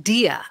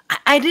idea.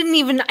 I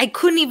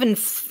couldn't even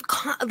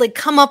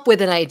come up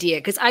with an idea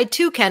because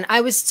Ken,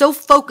 I was so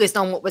focused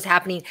on what was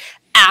happening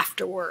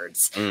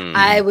afterwards.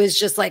 I was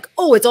just like,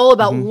 oh, it's all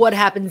about what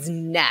happens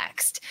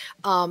next.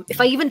 If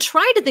I even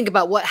tried to think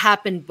about what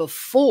happened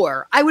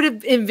before, I would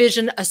have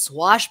envisioned a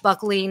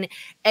swashbuckling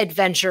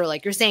adventure,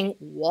 like you're saying,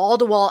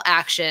 wall-to-wall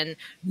action,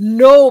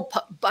 no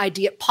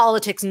idea,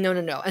 politics,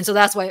 no. And so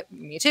that's why,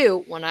 me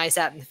too, when I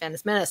sat in the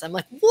Phantom Menace, I'm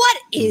like, what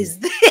is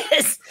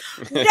this?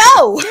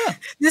 No,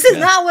 this is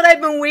not what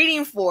I've been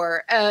waiting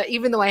for,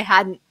 even though I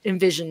hadn't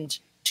envisioned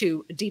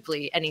too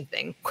deeply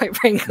anything, quite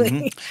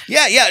frankly.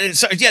 Yeah.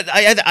 So,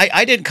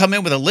 I didn't come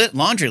in with a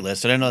laundry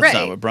list, and I know that's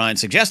not what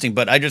Brian's suggesting,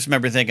 but I just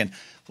remember thinking,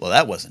 well,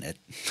 that wasn't it.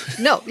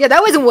 No,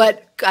 that wasn't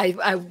what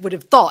I would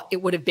have thought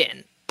it would have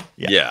been.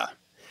 Yeah.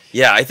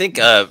 I think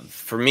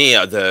for me,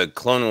 the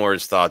Clone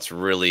Wars thoughts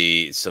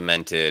really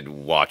cemented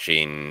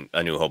watching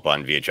A New Hope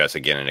on VHS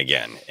again and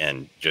again,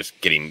 and just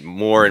getting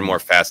more and more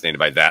fascinated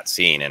by that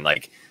scene. And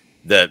like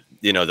the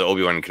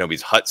Obi-Wan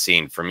Kenobi's hut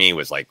scene for me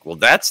was like, well,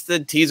 that's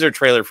the teaser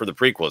trailer for the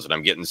prequels, and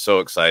I'm getting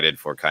so excited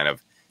for kind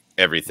of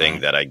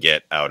everything that I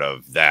get out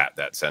of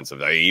that sense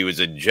of he was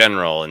a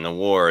general in the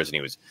wars, and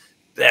he was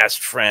best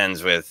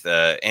friends with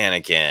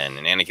Anakin,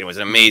 and Anakin was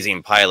an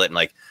amazing pilot, and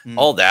like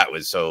all that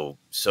was so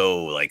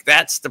like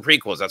that's the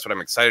prequels. That's what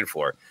I'm excited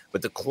for.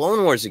 But the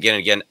Clone Wars again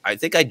and again, I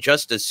think I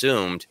just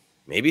assumed,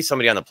 maybe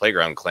somebody on the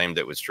playground claimed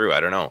it was true,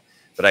 I don't know,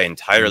 but I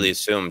entirely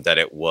assumed that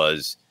it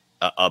was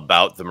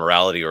about the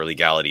morality or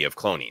legality of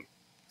cloning.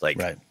 Like,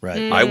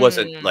 right. I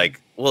wasn't like,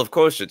 well, of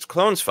course it's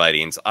clones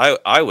fighting.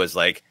 I was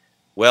like,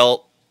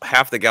 well,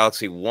 half the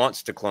galaxy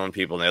wants to clone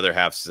people, and the other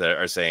half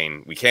are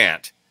saying we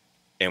can't,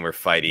 and we're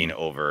fighting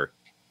over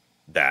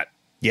that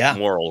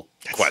moral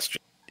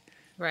question.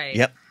 Right.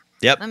 Yep.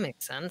 That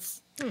makes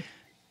sense.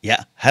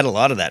 Yeah, had a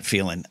lot of that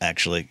feeling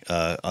actually.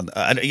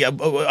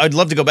 I'd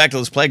love to go back to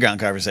those playground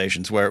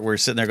conversations where we're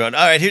sitting there going,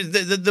 "All right, here's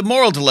the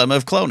moral dilemma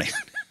of cloning."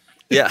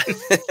 Yeah.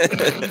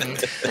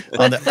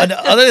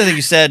 Other thing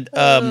you said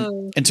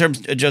in terms,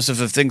 Joseph,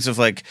 of things of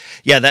like,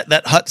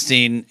 that hut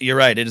scene. You're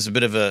right. It is a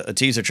bit of a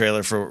teaser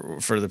trailer for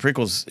the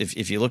prequels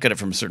if you look at it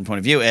from a certain point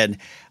of view. And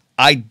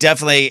I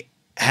definitely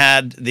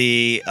had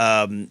the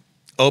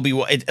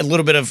Obi-Wan, a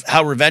little bit of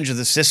how Revenge of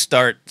the Sith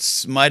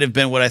starts might have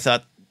been what I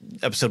thought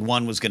episode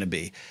 1 was going to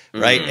be,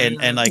 right?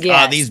 And like,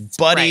 these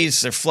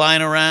buddies, they're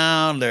flying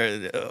around,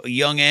 they're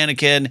young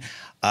Anakin,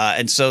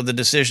 and so the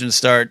decision to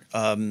start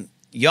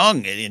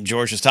young, and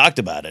George has talked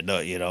about it,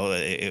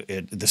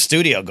 the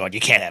studio going,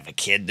 you can't have a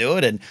kid do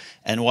it,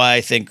 and why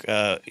I think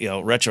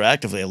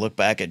retroactively I look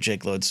back at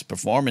Jake Lloyd's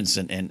performance,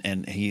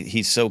 and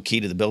he's so key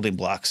to the building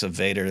blocks of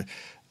Vader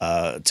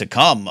to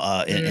come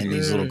in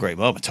these little great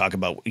moments. Talk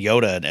about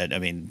Yoda, and I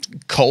mean,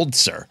 Cold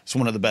Sir. It's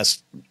one of the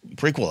best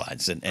prequel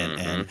lines,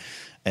 and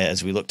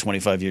as we look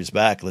 25 years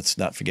back, let's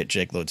not forget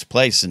Jake Lloyd's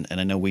place, and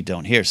I know we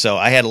don't here. So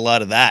I had a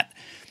lot of that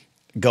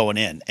going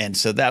in, and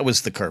so that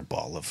was the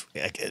curveball of,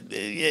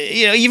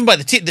 even by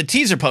the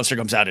teaser poster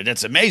comes out, and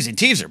it's an amazing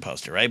teaser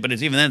poster, right? But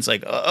it's even then, it's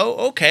like,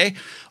 okay.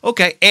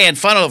 And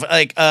final,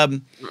 like, I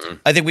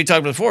think we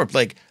talked before,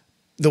 like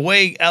the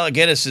way Alec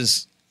Guinness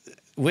is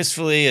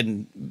wistfully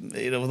and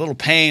with a little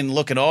pain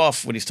looking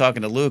off when he's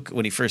talking to Luke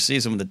when he first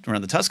sees him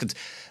around the Tuscans.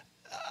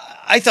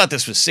 I thought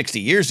this was 60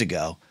 years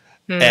ago,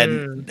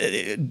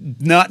 and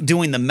not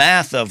doing the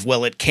math of,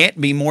 well, it can't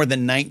be more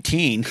than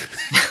 19.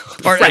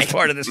 Part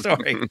of the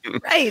story.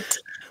 Right.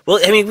 Well,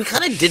 I mean, we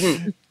kind of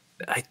didn't.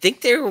 I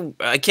think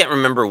I can't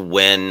remember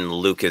when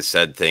Lucas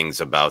said things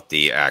about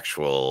the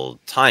actual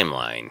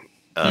timeline,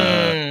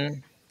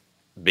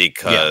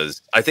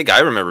 because I think I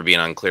remember being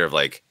unclear of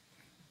like,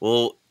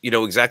 well,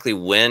 exactly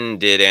when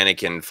did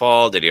Anakin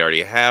fall? Did he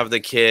already have the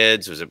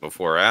kids? Was it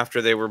before or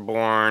after they were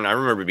born? I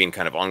remember being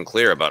kind of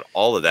unclear about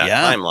all of that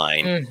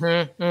timeline.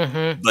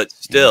 But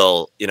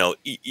still,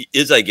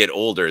 as I get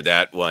older,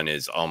 that one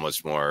is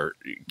almost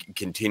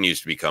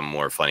continues to become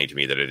more funny to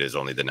me that it is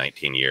only the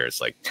 19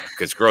 years. Like,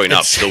 because growing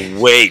up, the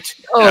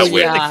weight. Oh,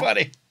 really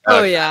funny.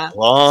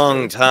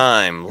 Long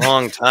time.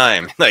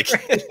 Like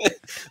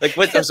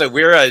what? So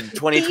we're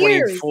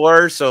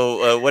 2024.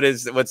 So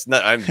what's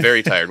not? I'm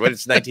very tired. What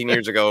is 19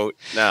 years ago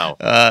now?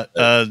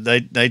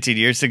 19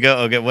 years ago.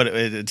 Okay, what?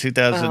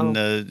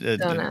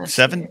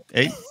 2007,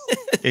 8.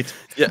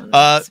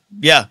 Yeah.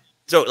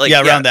 So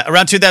around that,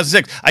 around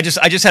 2006. I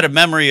just had a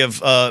memory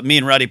of me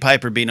and Roddy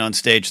Piper being on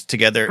stage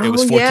together. It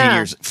was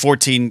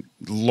 14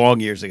 long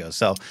years ago.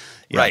 So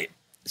right.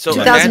 So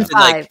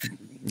 2005.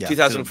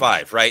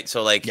 2005, right?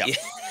 So like,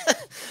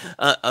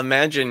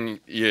 Imagine,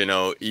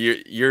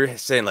 you're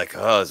saying like,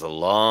 oh, it's a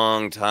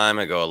long time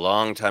ago, a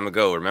long time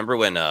ago. Remember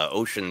when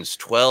Ocean's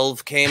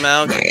 12 came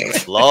out?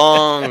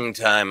 Long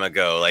time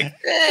ago. Like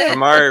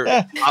from our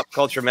pop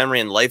culture memory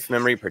and life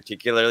memory,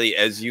 particularly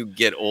as you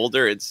get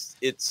older, it's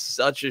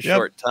such a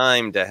short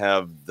time to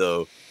have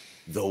the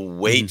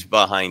weight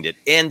behind it.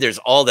 And there's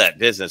all that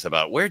business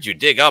about where'd you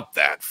dig up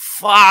that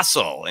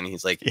fossil? And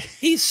he's like,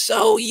 he's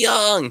so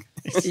young.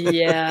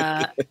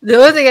 Yeah. The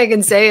only thing I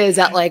can say is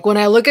that, like, when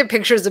I look at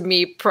pictures of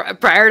me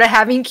prior to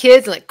having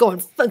kids, like going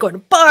to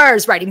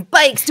bars, riding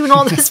bikes, doing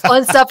all this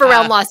fun stuff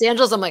around Los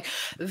Angeles, I'm like,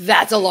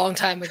 that's a long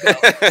time ago.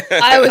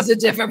 I was a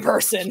different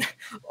person.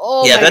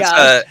 Oh yeah, my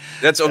gosh.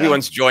 That's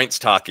Obi-Wan's joints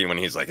talking when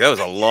he's like, that was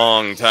a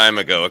long time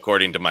ago,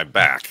 according to my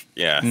back.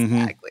 Yeah,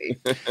 exactly.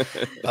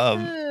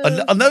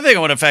 Another thing I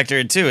want to factor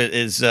in too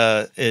is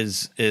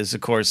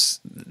of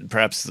course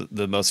perhaps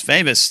the most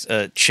famous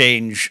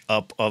change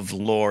up of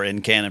lore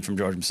in canon from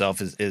George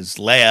himself is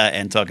Leia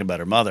and talking about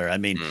her mother. I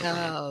mean,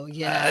 oh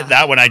yeah,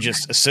 that one I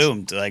just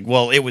assumed like,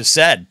 well, it was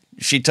said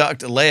she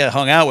talked to Leia,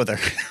 hung out with her,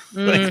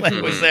 like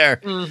Leia was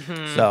there.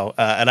 So,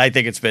 and I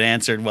think it's been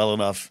answered well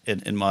enough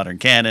in modern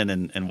canon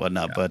and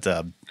whatnot. But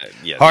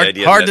hard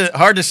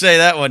to say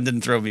that one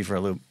didn't throw me for a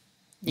loop.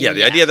 Yeah,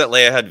 the idea that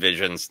Leia had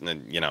visions,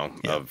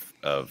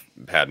 of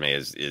Padme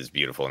is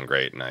beautiful and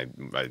great, and I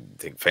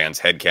think fans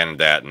headcanoned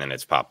that, and then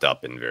it's popped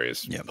up in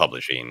various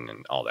publishing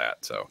and all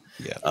that. So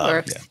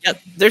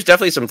there's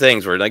definitely some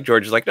things where like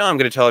George is like, no, I'm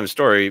going to tell him a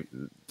story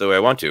the way I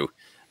want to.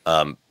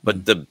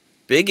 But the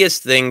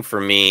biggest thing for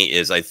me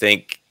is I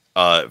think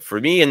for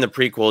me in the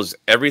prequels,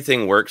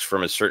 everything works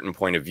from a certain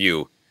point of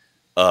view.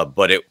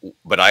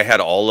 But I had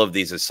all of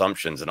these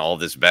assumptions and all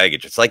of this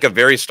baggage. It's like a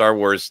very Star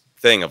Wars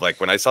thing of like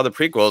when I saw the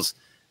prequels,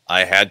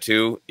 I had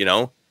to,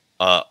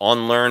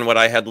 unlearn what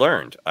I had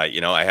learned.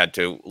 I had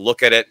to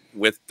look at it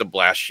with the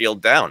blast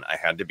shield down. I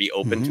had to be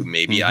open to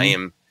maybe I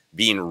am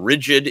being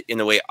rigid in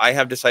the way I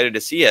have decided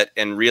to see it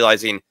and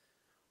realizing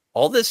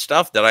all this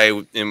stuff that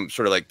I am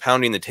sort of like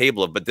pounding the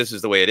table of, but this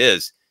is the way it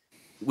is,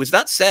 was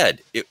not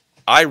said.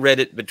 I read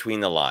it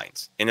between the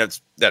lines, and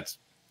that's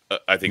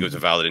I think it was a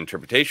valid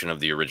interpretation of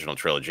the original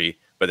trilogy,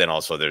 but then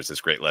also there's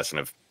this great lesson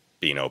of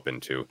being open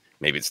to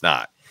maybe it's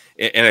not.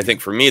 And I think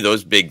for me,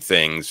 those big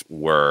things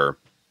were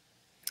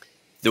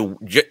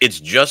it's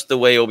just the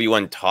way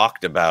Obi-Wan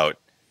talked about,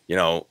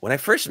 when I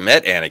first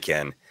met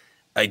Anakin,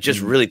 I just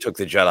really took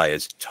the Jedi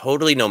as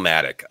totally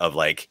nomadic of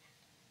like,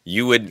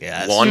 you would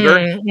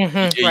wander,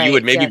 you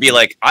would maybe be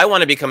like, I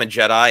want to become a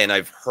Jedi. And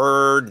I've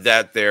heard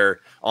that they're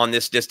on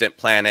this distant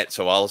planet.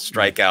 So I'll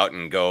strike out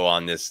and go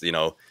on this,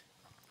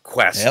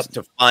 quest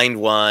to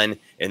find one.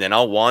 And then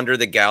I'll wander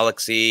the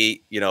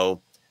galaxy,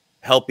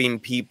 helping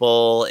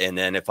people. And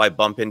then if I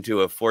bump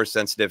into a force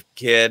sensitive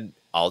kid,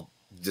 I'll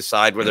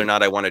decide whether or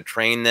not I want to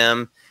train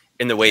them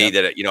in the way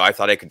that, I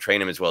thought I could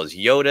train him as well as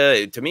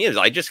Yoda. To me,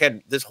 I just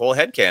had this whole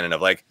headcanon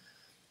of like,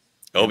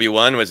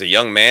 Obi-Wan was a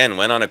young man,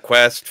 went on a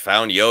quest,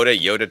 found Yoda.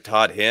 Yoda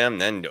taught him.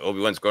 Then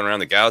Obi-Wan's going around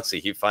the galaxy.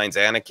 He finds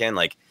Anakin.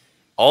 Like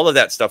all of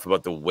that stuff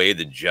about the way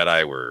the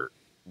Jedi were,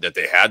 that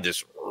they had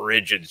this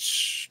rigid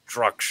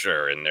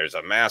structure and there's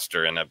a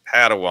master and a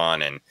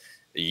Padawan, and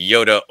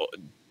Yoda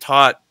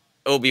taught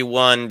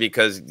Obi-Wan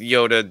because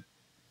Yoda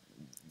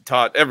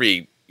taught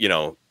every,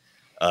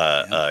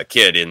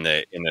 kid in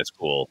the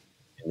school,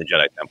 in the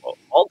Jedi Temple.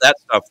 All that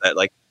stuff that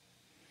like,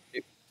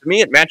 to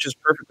me, it matches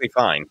perfectly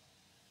fine.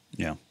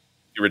 Yeah.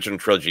 The original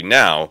trilogy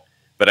now,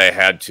 but I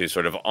had to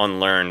sort of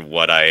unlearn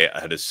what I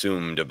had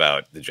assumed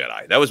about the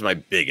Jedi. That was my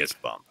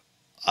biggest bump.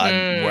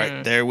 I'm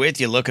right there with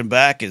you. Looking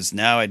back, is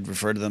now I'd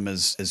refer to them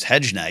as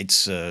hedge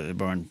knights,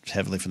 born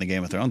heavily from the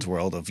Game of Thrones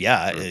world of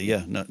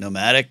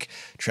nomadic,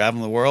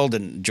 traveling the world.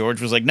 And George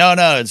was like, no,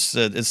 it's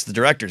the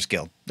Directors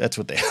Guild. That's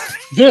what they are.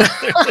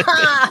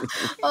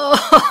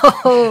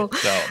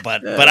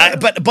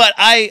 But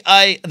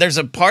I there's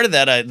a part of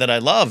that I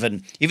love,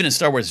 and even in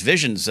Star Wars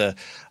Visions,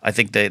 I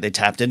think they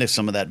tapped into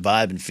some of that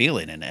vibe and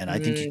feeling, and I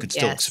think you could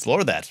still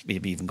explore that,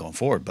 maybe even going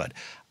forward. But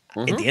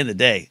at the end of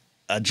the day,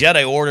 a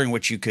Jedi Order in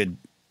which you could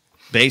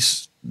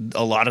base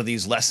a lot of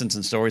these lessons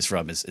and stories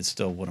from is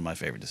still one of my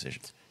favorite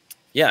decisions.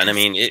 Yeah, and I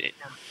mean,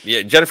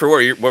 Jennifer,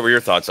 what were your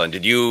thoughts on?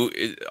 Did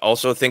you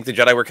also think the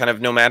Jedi were kind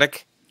of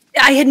nomadic?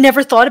 I had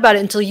never thought about it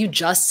until you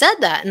just said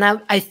that. And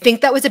I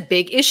think that was a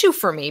big issue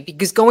for me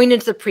because going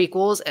into the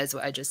prequels, as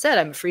I just said,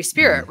 I'm a free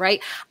spirit,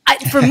 right?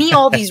 For me,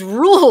 all these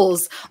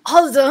rules,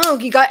 all of the,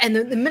 you got, and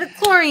the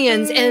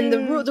midichlorians and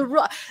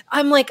the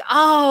I'm like,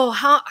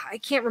 how I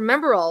can't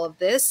remember all of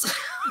this.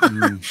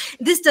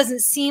 This doesn't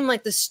seem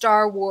like the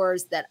Star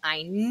Wars that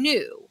I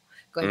knew.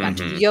 Going back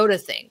to the Yoda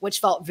thing, which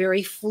felt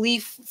very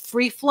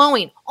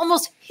free-flowing,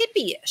 almost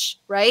hippie-ish,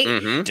 right?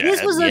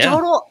 This was a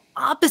total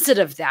opposite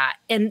of that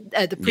in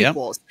the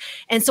prequels.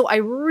 And so I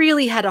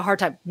really had a hard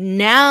time.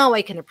 Now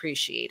I can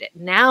appreciate it.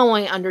 Now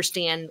I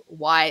understand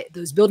why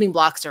those building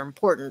blocks are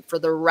important for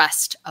the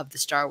rest of the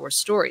Star Wars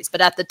stories.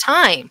 But at the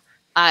time,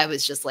 I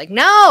was just like,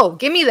 no,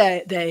 give me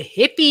the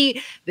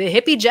hippie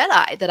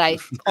Jedi that I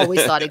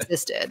always thought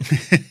existed.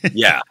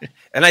 Yeah.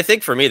 And I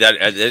think for me, that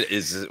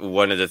is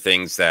one of the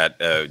things that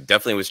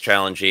definitely was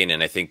challenging,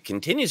 and I think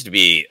continues to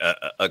be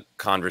a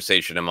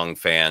conversation among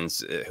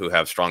fans who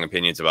have strong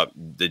opinions about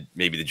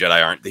maybe the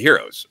Jedi aren't the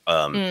heroes.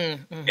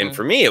 And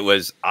for me, it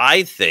was,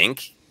 I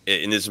think,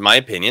 and this is my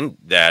opinion,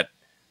 that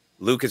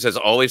Lucas has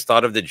always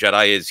thought of the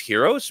Jedi as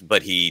heroes,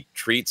 but he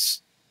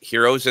treats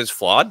heroes as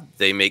flawed.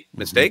 They make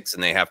mistakes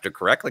and they have to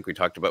correct, like we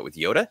talked about with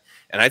Yoda.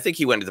 And I think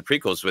he went to the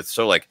prequels with,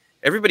 so like,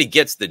 everybody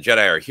gets the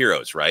Jedi are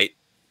heroes, right?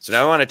 So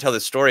now I want to tell the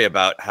story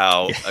about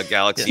how a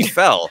galaxy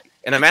fell.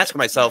 And I'm asking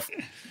myself,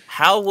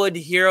 how could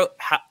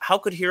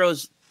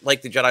heroes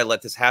like the Jedi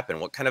let this happen?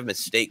 What kind of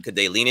mistake could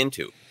they lean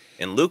into?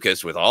 And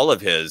Lucas, with all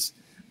of his,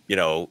 you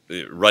know,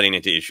 running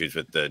into issues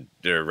with the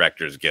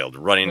Directors Guild,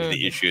 running into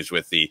the issues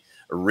with the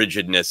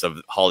rigidness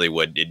of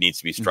Hollywood, it needs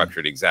to be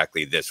structured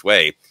exactly this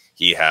way.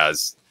 He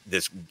has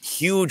this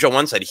huge, on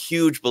one side,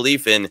 huge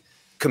belief in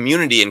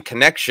community and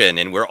connection,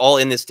 and we're all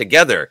in this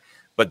together.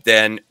 But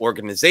then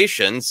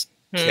organizations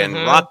can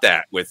rot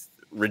that with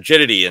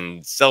rigidity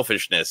and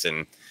selfishness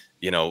and,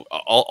 you know,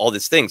 all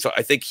this thing. So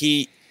I think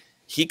he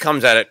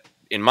comes at it,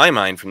 in my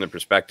mind, from the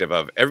perspective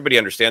of everybody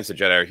understands the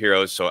Jedi are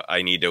heroes, so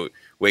I need a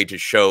way to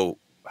show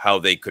how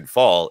they could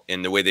fall.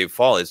 And the way they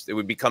fall is it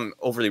would become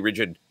overly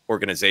rigid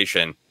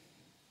organization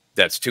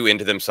that's too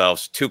into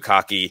themselves, too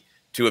cocky,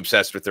 too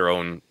obsessed with their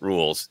own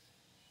rules.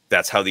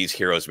 That's how these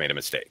heroes made a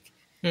mistake.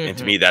 And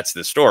to me, that's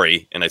the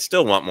story. And I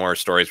still want more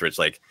stories where it's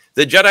like,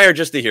 the Jedi are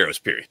just the heroes,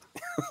 period.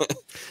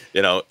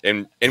 You know,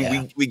 and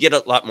we get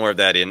a lot more of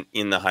that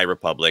in the High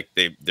Republic.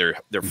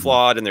 They're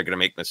flawed and they're going to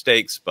make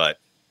mistakes, but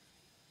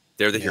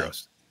they're the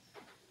heroes.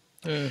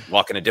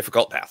 Walking a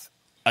difficult path.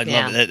 I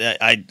love it.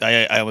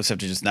 I always have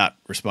to just not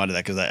respond to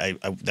that because I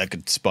that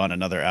could spawn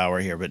another hour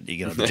here. But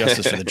you know, the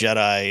Justice for the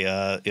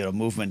Jedi, you know,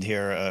 movement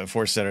here,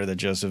 ForceCenter. That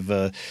Joseph,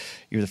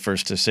 you're the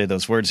first to say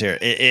those words here.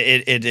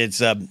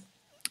 It's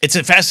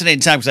a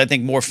fascinating time because I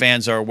think more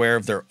fans are aware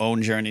of their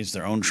own journeys,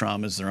 their own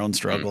traumas, their own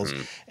struggles,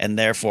 and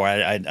therefore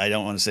I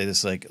don't want to say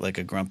this like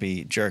a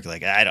grumpy jerk.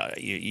 Like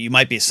you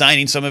might be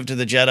assigning some of it to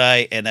the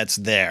Jedi, and that's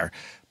there.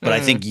 But I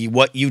think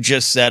what you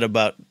just said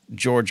about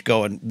George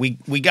going,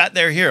 we got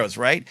their heroes,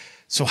 right?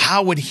 So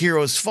how would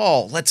heroes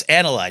fall? Let's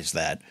analyze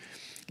that.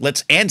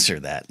 Let's answer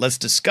that. Let's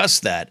discuss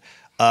that.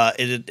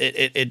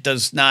 It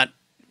does not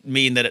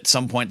mean that at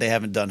some point they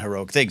haven't done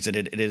heroic things.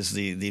 It is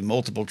the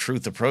multiple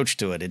truth approach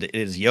to it. It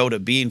is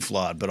Yoda being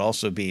flawed, but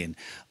also being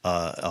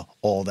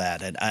all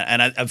that. And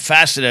I'm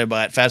fascinated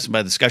by it, fascinated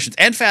by the discussions,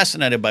 and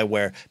fascinated by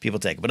where people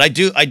take it. But I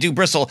do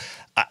bristle.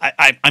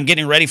 I'm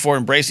getting ready for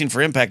Embracing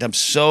for Impact. I'm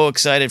so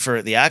excited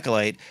for The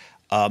Acolyte,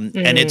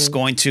 and it's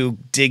going to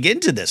dig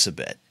into this a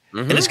bit.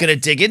 And it's going to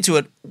dig into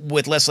it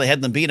with Leslie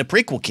Headland being a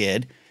prequel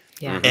kid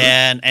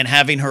and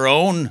having her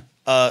own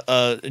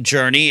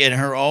journey and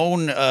her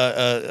own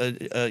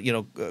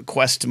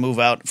quest to move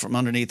out from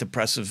underneath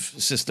oppressive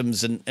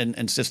systems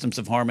and systems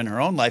of harm in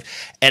her own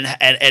life. And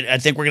I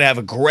think we're going to have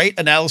a great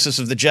analysis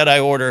of the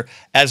Jedi Order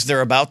as they're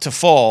about to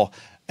fall.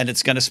 And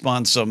it's going to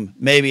spawn some,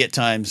 maybe at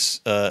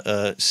times,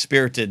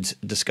 spirited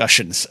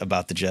discussions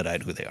about the Jedi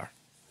and who they are.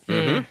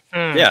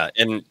 Yeah,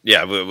 and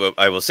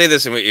I will say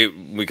this, and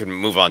we can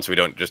move on so we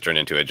don't just turn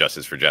into a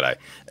Justice for Jedi.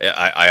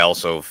 I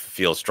also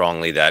feel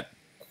strongly that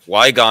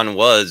Qui-Gon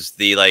was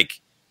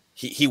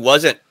he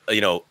wasn't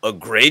a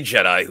gray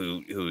Jedi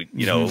who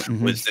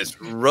was this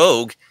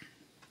rogue.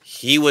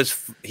 He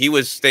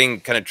was staying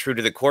kind of true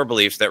to the core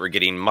beliefs that were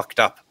getting mucked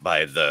up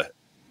by the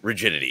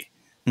rigidity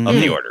of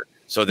the Order.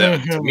 So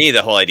that to me,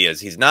 the whole idea is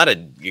he's not a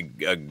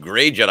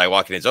gray Jedi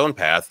walking his own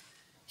path.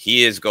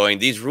 He is going,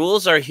 these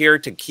rules are here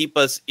to keep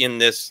us in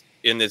this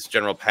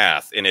general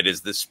path, and it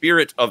is the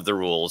spirit of the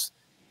rules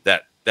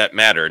that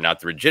matter, not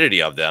the rigidity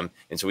of them.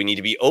 And so we need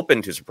to be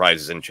open to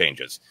surprises and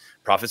changes.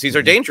 Prophecies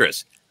are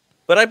dangerous,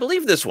 but I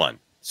believe this one.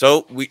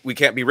 So we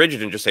can't be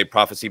rigid and just say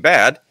prophecy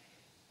bad.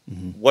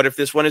 What if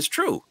this one is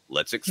true?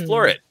 Let's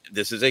explore it.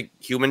 This is a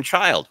human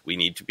child. We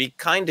need to be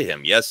kind to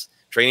him. Yes,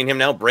 training him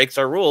now breaks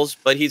our rules,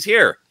 but he's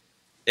here.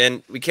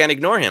 And we can't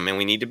ignore him, and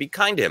we need to be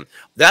kind to him.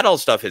 That all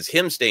stuff is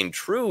him staying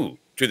true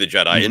to the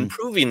Jedi and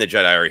proving the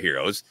Jedi are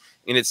heroes.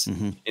 And it's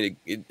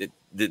the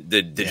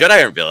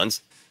Jedi aren't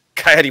villains.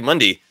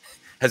 Coyote-Mundi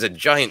has a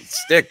giant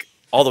stick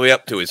all the way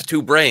up to his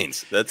 2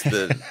 brains. That's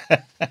the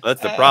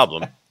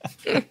problem.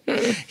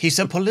 He's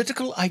a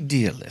political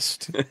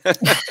idealist.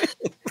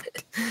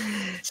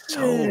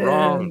 So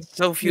wrong.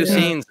 So few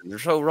scenes, and they're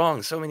so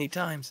wrong so many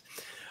times.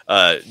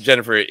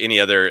 Jennifer, any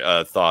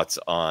other thoughts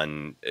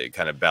on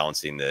kind of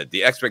balancing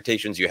the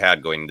expectations you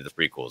had going into the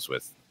prequels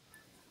with?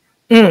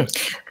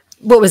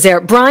 What was there?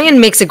 Brian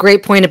makes a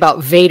great point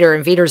about Vader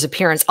and Vader's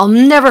appearance. I'll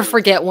never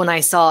forget when I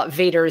saw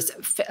Vader's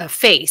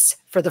face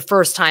for the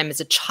first time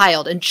as a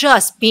child and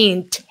just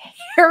being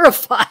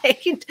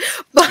terrified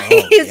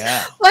by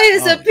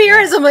his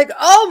appearance. I'm like,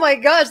 oh my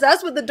gosh,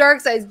 that's what the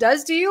dark side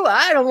does to you.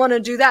 I don't want to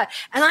do that.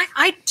 And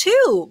I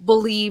too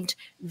believed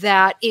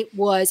that it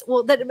was,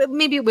 well, that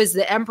maybe it was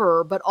the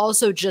Emperor, but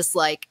also just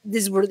like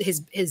these were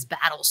his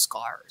battle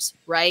scars,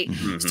 right?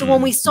 So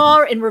when we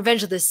saw in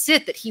Revenge of the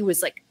Sith that he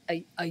was like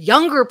a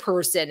younger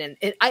person, and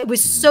it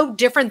was so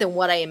different than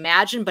what I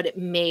imagined, but it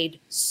made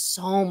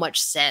so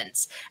much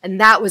sense. And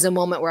that was a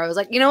moment where I was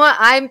like, you know what,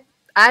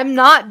 I'm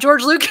not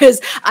George Lucas.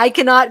 I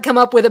cannot come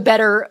up with a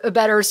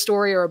better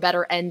story or a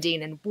better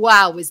ending. And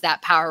wow, was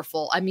that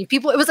powerful. I mean,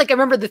 people, it was like, I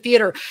remember the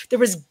theater, there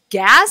was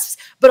gasps,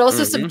 but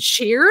also some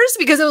cheers,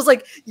 because it was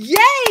like,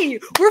 yay,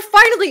 we're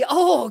finally,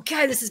 oh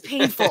God, this is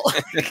painful.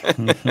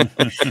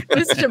 It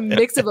was such a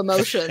mix of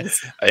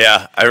emotions.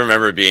 Yeah, I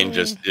remember being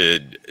just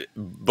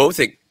both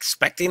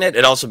expecting it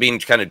and also being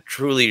kind of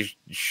truly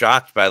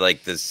shocked by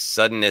like the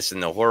suddenness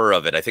and the horror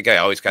of it. I think I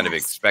always kind of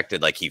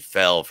expected like he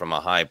fell from a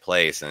high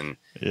place, and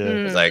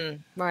it was like,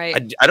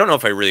 right. I don't know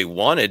if I really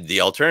wanted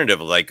the alternative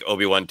of like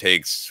Obi-Wan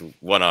takes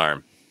one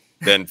arm,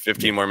 then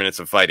 15 more minutes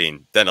of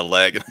fighting, then a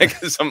leg, like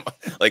some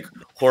like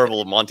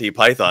horrible Monty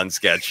Python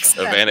sketch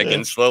of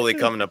Anakin slowly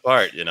coming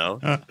apart, you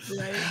know?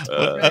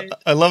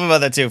 I love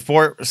about that too.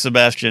 For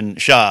Sebastian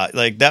Shaw,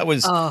 like that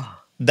was,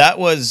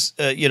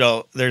 you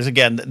know, there's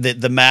again,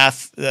 the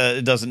math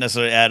doesn't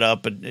necessarily add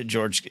up, but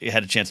George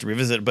had a chance to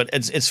revisit it. But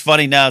it's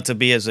funny now to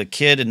be as a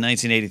kid in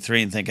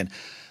 1983 and thinking,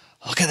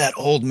 look at that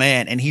old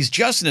man. And he's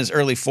just in his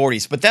early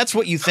 40s, but that's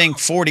what you think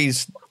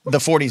the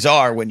 40s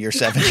are when you're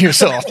 7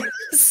 years old.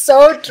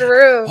 So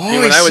true. Oh,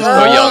 when I was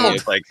so young,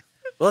 it's like,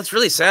 well, it's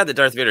really sad that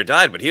Darth Vader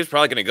died, but he was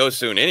probably going to go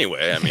soon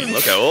anyway. I mean,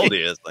 look how old he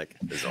is. Like,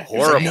 it's a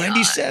horrible.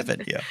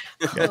 97. Yeah.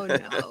 Oh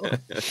no.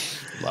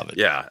 Love it.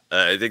 Yeah,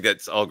 I think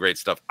that's all great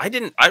stuff. I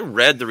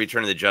read the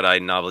Return of the Jedi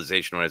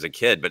novelization when I was a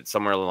kid, but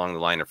somewhere along the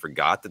line, I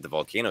forgot that the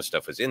volcano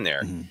stuff was in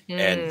there,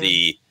 and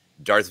the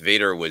Darth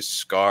Vader was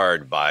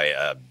scarred by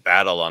a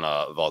battle on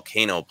a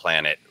volcano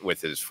planet with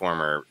his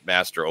former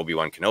master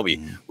Obi-Wan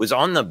Kenobi. Was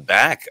on the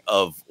back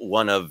of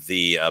one of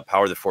the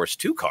Power of the Force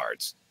 2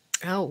 cards.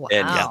 Oh wow!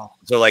 And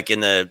so like in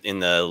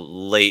the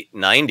late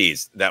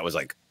 90s, that was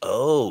like,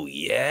 oh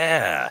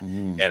yeah.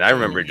 And I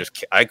remember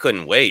I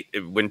couldn't wait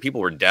when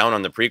people were down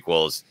on the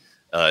prequels.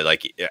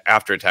 Like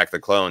after Attack of the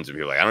Clones, and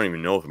people were like, I don't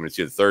even know if I'm going to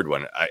see the third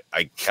one.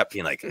 I kept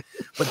being like,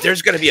 but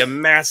there's going to be a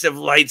massive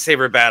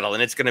lightsaber battle,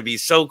 and it's going to be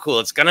so cool.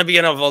 It's going to be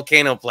on a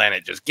volcano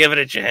planet. Just give it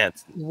a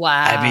chance.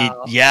 Wow. I mean,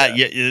 yeah,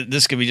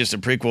 this could be just a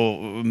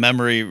prequel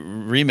memory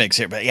remix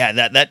here, but yeah,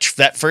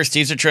 that first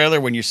teaser trailer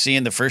when you're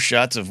seeing the first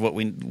shots of what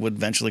we would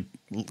eventually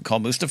call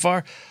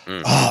Mustafar.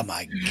 Oh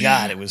my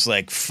God, it was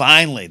like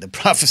finally the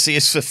prophecy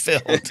is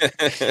fulfilled.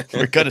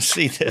 We're going to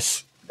see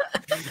this.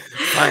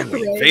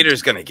 Finally,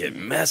 Vader's gonna get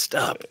messed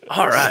up.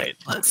 All right,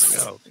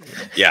 let's go.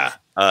 Yeah,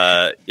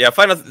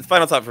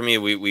 Final thought for me: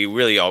 we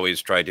really always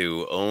try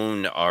to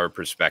own our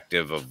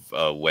perspective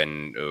of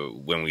when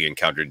we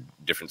encountered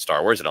different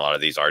Star Wars, and a lot of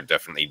these are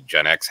definitely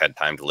Gen X had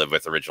time to live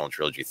with original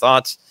trilogy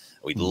thoughts.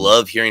 We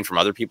love hearing from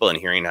other people and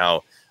hearing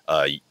how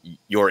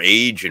your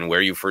age and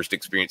where you first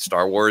experienced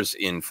Star Wars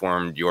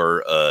informed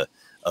your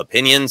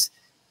opinions.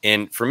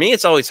 And for me,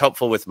 it's always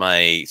helpful with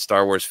my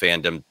Star Wars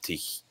fandom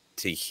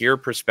to hear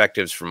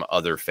perspectives from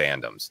other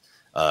fandoms.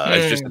 I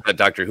was just at the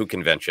Doctor Who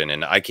convention,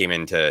 and I came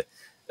into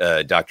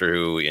Doctor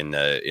Who in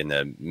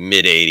the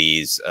mid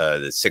 '80s,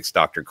 the Sixth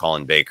Doctor,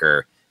 Colin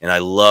Baker, and I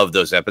love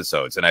those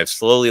episodes. And I've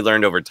slowly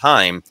learned over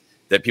time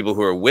that people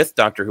who are with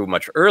Doctor Who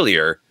much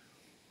earlier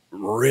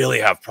really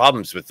have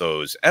problems with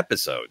those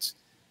episodes,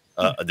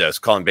 those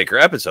Colin Baker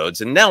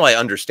episodes. And now I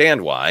understand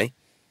why.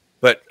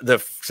 But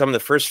some of the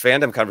first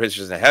fandom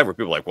conversations I had were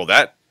people like,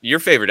 well, your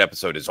favorite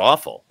episode is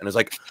awful. And I was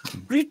like,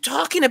 what are you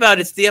talking about?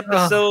 It's the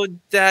episode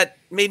that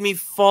made me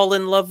fall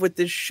in love with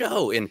this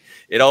show. And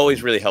it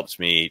always really helps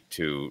me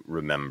to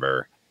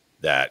remember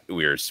that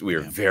we are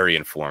very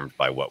informed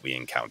by what we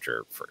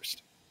encounter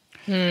first.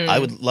 I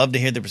would love to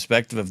hear the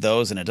perspective of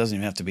those, and it doesn't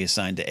even have to be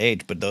assigned to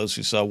age, but those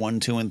who saw 1,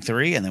 2, and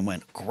 3 and then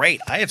went,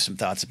 great, I have some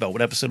thoughts about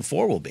what episode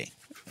 4 will be.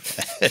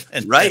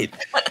 Right.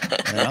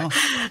 You know?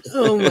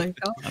 Oh my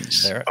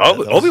God.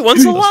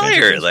 Obi-Wan's a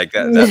liar. Like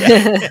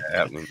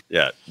that.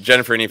 Yeah.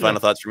 Jennifer, any final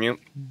thoughts from you?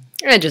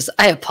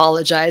 I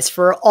apologize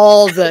for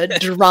all the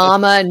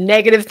drama,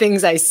 negative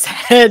things I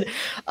said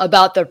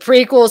about the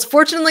prequels.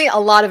 Fortunately, a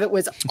lot of it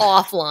was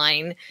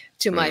offline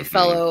to my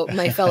fellow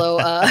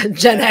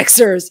Gen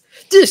Xers.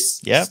 This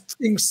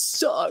thing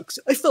sucks.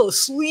 I fell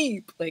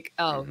asleep. Like,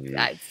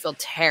 I feel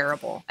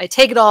terrible. I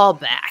take it all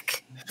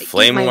back.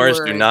 Flame wars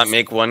do not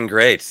make one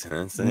great.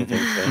 That's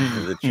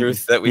the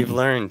truth that we've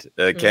learned.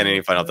 Ken,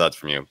 any final thoughts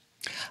from you?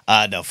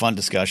 No, fun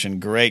discussion.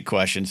 Great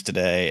questions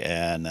today.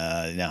 And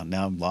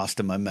now I'm lost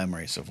in my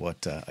memories of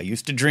what I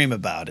used to dream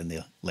about in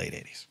the late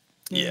 80s.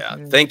 Yeah.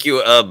 Thank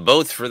you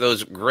both for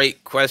those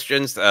great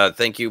questions.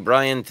 Thank you,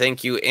 Brian.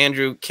 Thank you,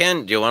 Andrew.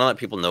 Ken, do you want to let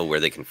people know where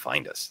they can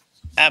find us?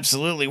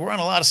 Absolutely. We're on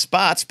a lot of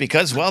spots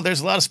because, well,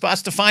 there's a lot of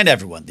spots to find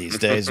everyone these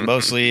days.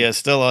 Mostly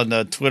still on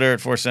Twitter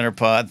at ForceCenter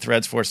Pod,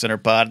 Threads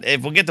ForceCenter Pod.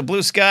 If we'll get the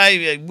blue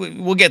sky,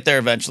 we'll get there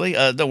eventually.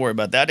 Don't worry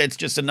about that. It's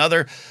just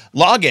another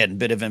login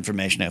bit of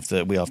information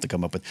we have to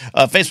come up with.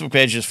 Facebook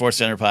page is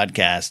ForceCenter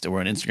Podcast. We're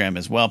on Instagram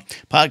as well.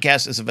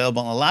 Podcast is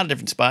available in a lot of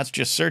different spots.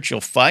 Just search,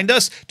 you'll find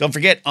us. Don't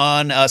forget,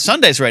 on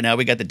Sundays right now,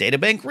 we got the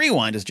Databank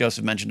Rewind, as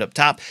Joseph mentioned up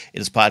top.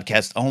 It is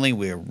podcast only.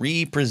 We're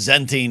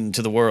representing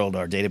to the world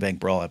our Databank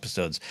Brawl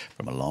episodes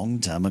from a long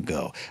time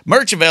ago.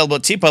 Merch available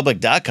at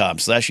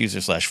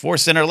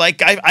tpublic.com/user/ForceCenter.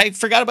 Like, I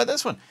forgot about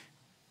this one.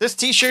 This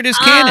t-shirt is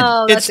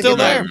canon. It's still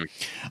there.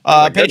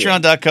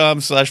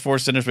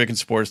 Patreon.com/ForceCenter, where you can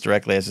support us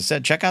directly. As I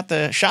said, check out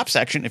the shop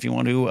section if you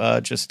want to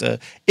just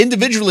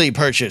individually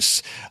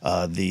purchase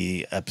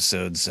the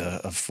episodes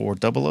of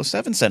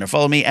 4007 Center.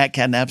 Follow me at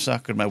Ken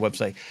Napzok. Go to my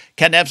website,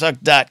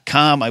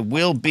 kennapzok.com. I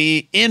will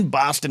be in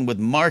Boston with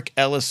Mark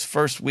Ellis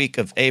first week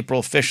of April.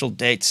 Official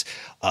dates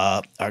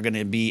are going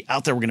to be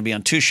out there. We're going to be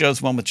on 2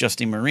 shows, one with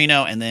Justine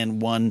Marino and then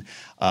one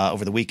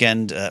over the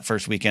weekend,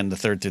 first weekend, the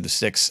 3rd through the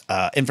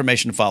 6th.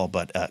 Information to follow,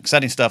 but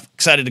exciting stuff.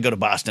 Excited to go to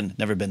Boston.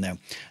 Never been there.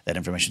 That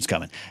information's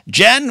coming.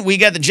 Jen, we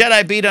got the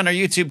Jedi Beat on our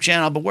YouTube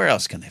channel, but where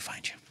else can they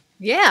find you?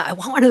 Yeah, I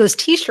want one of those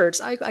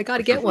t-shirts. I got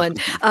to get one.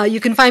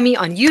 You can find me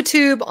on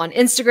YouTube, on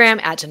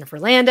Instagram at Jennifer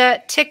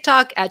Landa,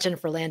 TikTok at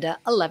Jennifer Landa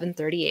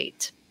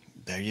 1138.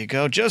 There you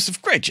go.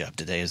 Joseph, great job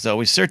today, as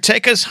always, sir.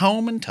 Take us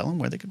home and tell them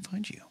where they can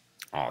find you.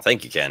 Oh,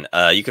 thank you, Ken.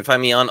 You can find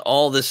me on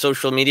all the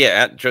social media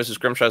at Joseph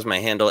Scrimshaw is my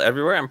handle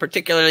everywhere. I'm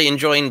particularly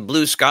enjoying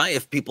Blue Sky.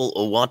 If people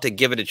want to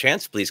give it a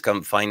chance, please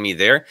come find me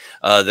there.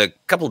 The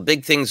couple of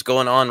big things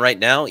going on right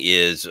now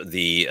is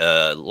the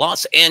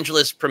Los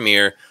Angeles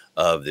premiere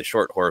of the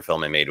short horror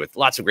film I made with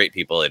lots of great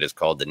people. It is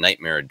called The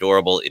Nightmare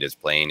Adorable. It is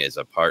playing as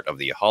a part of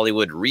the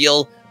Hollywood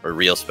Reel, or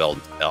Reel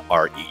spelled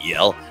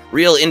R-E-E-L,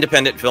 Reel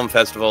Independent Film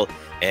Festival.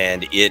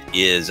 And it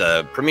is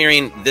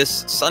premiering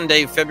this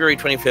Sunday, February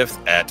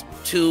 25th at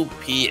 2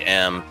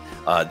 p.m.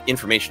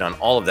 Information on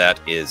all of that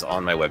is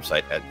on my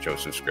website at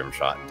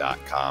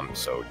josephscrimshaw.com.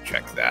 So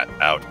check that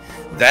out.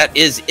 That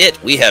is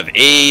it. We have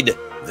Aid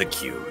the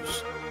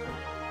Cues.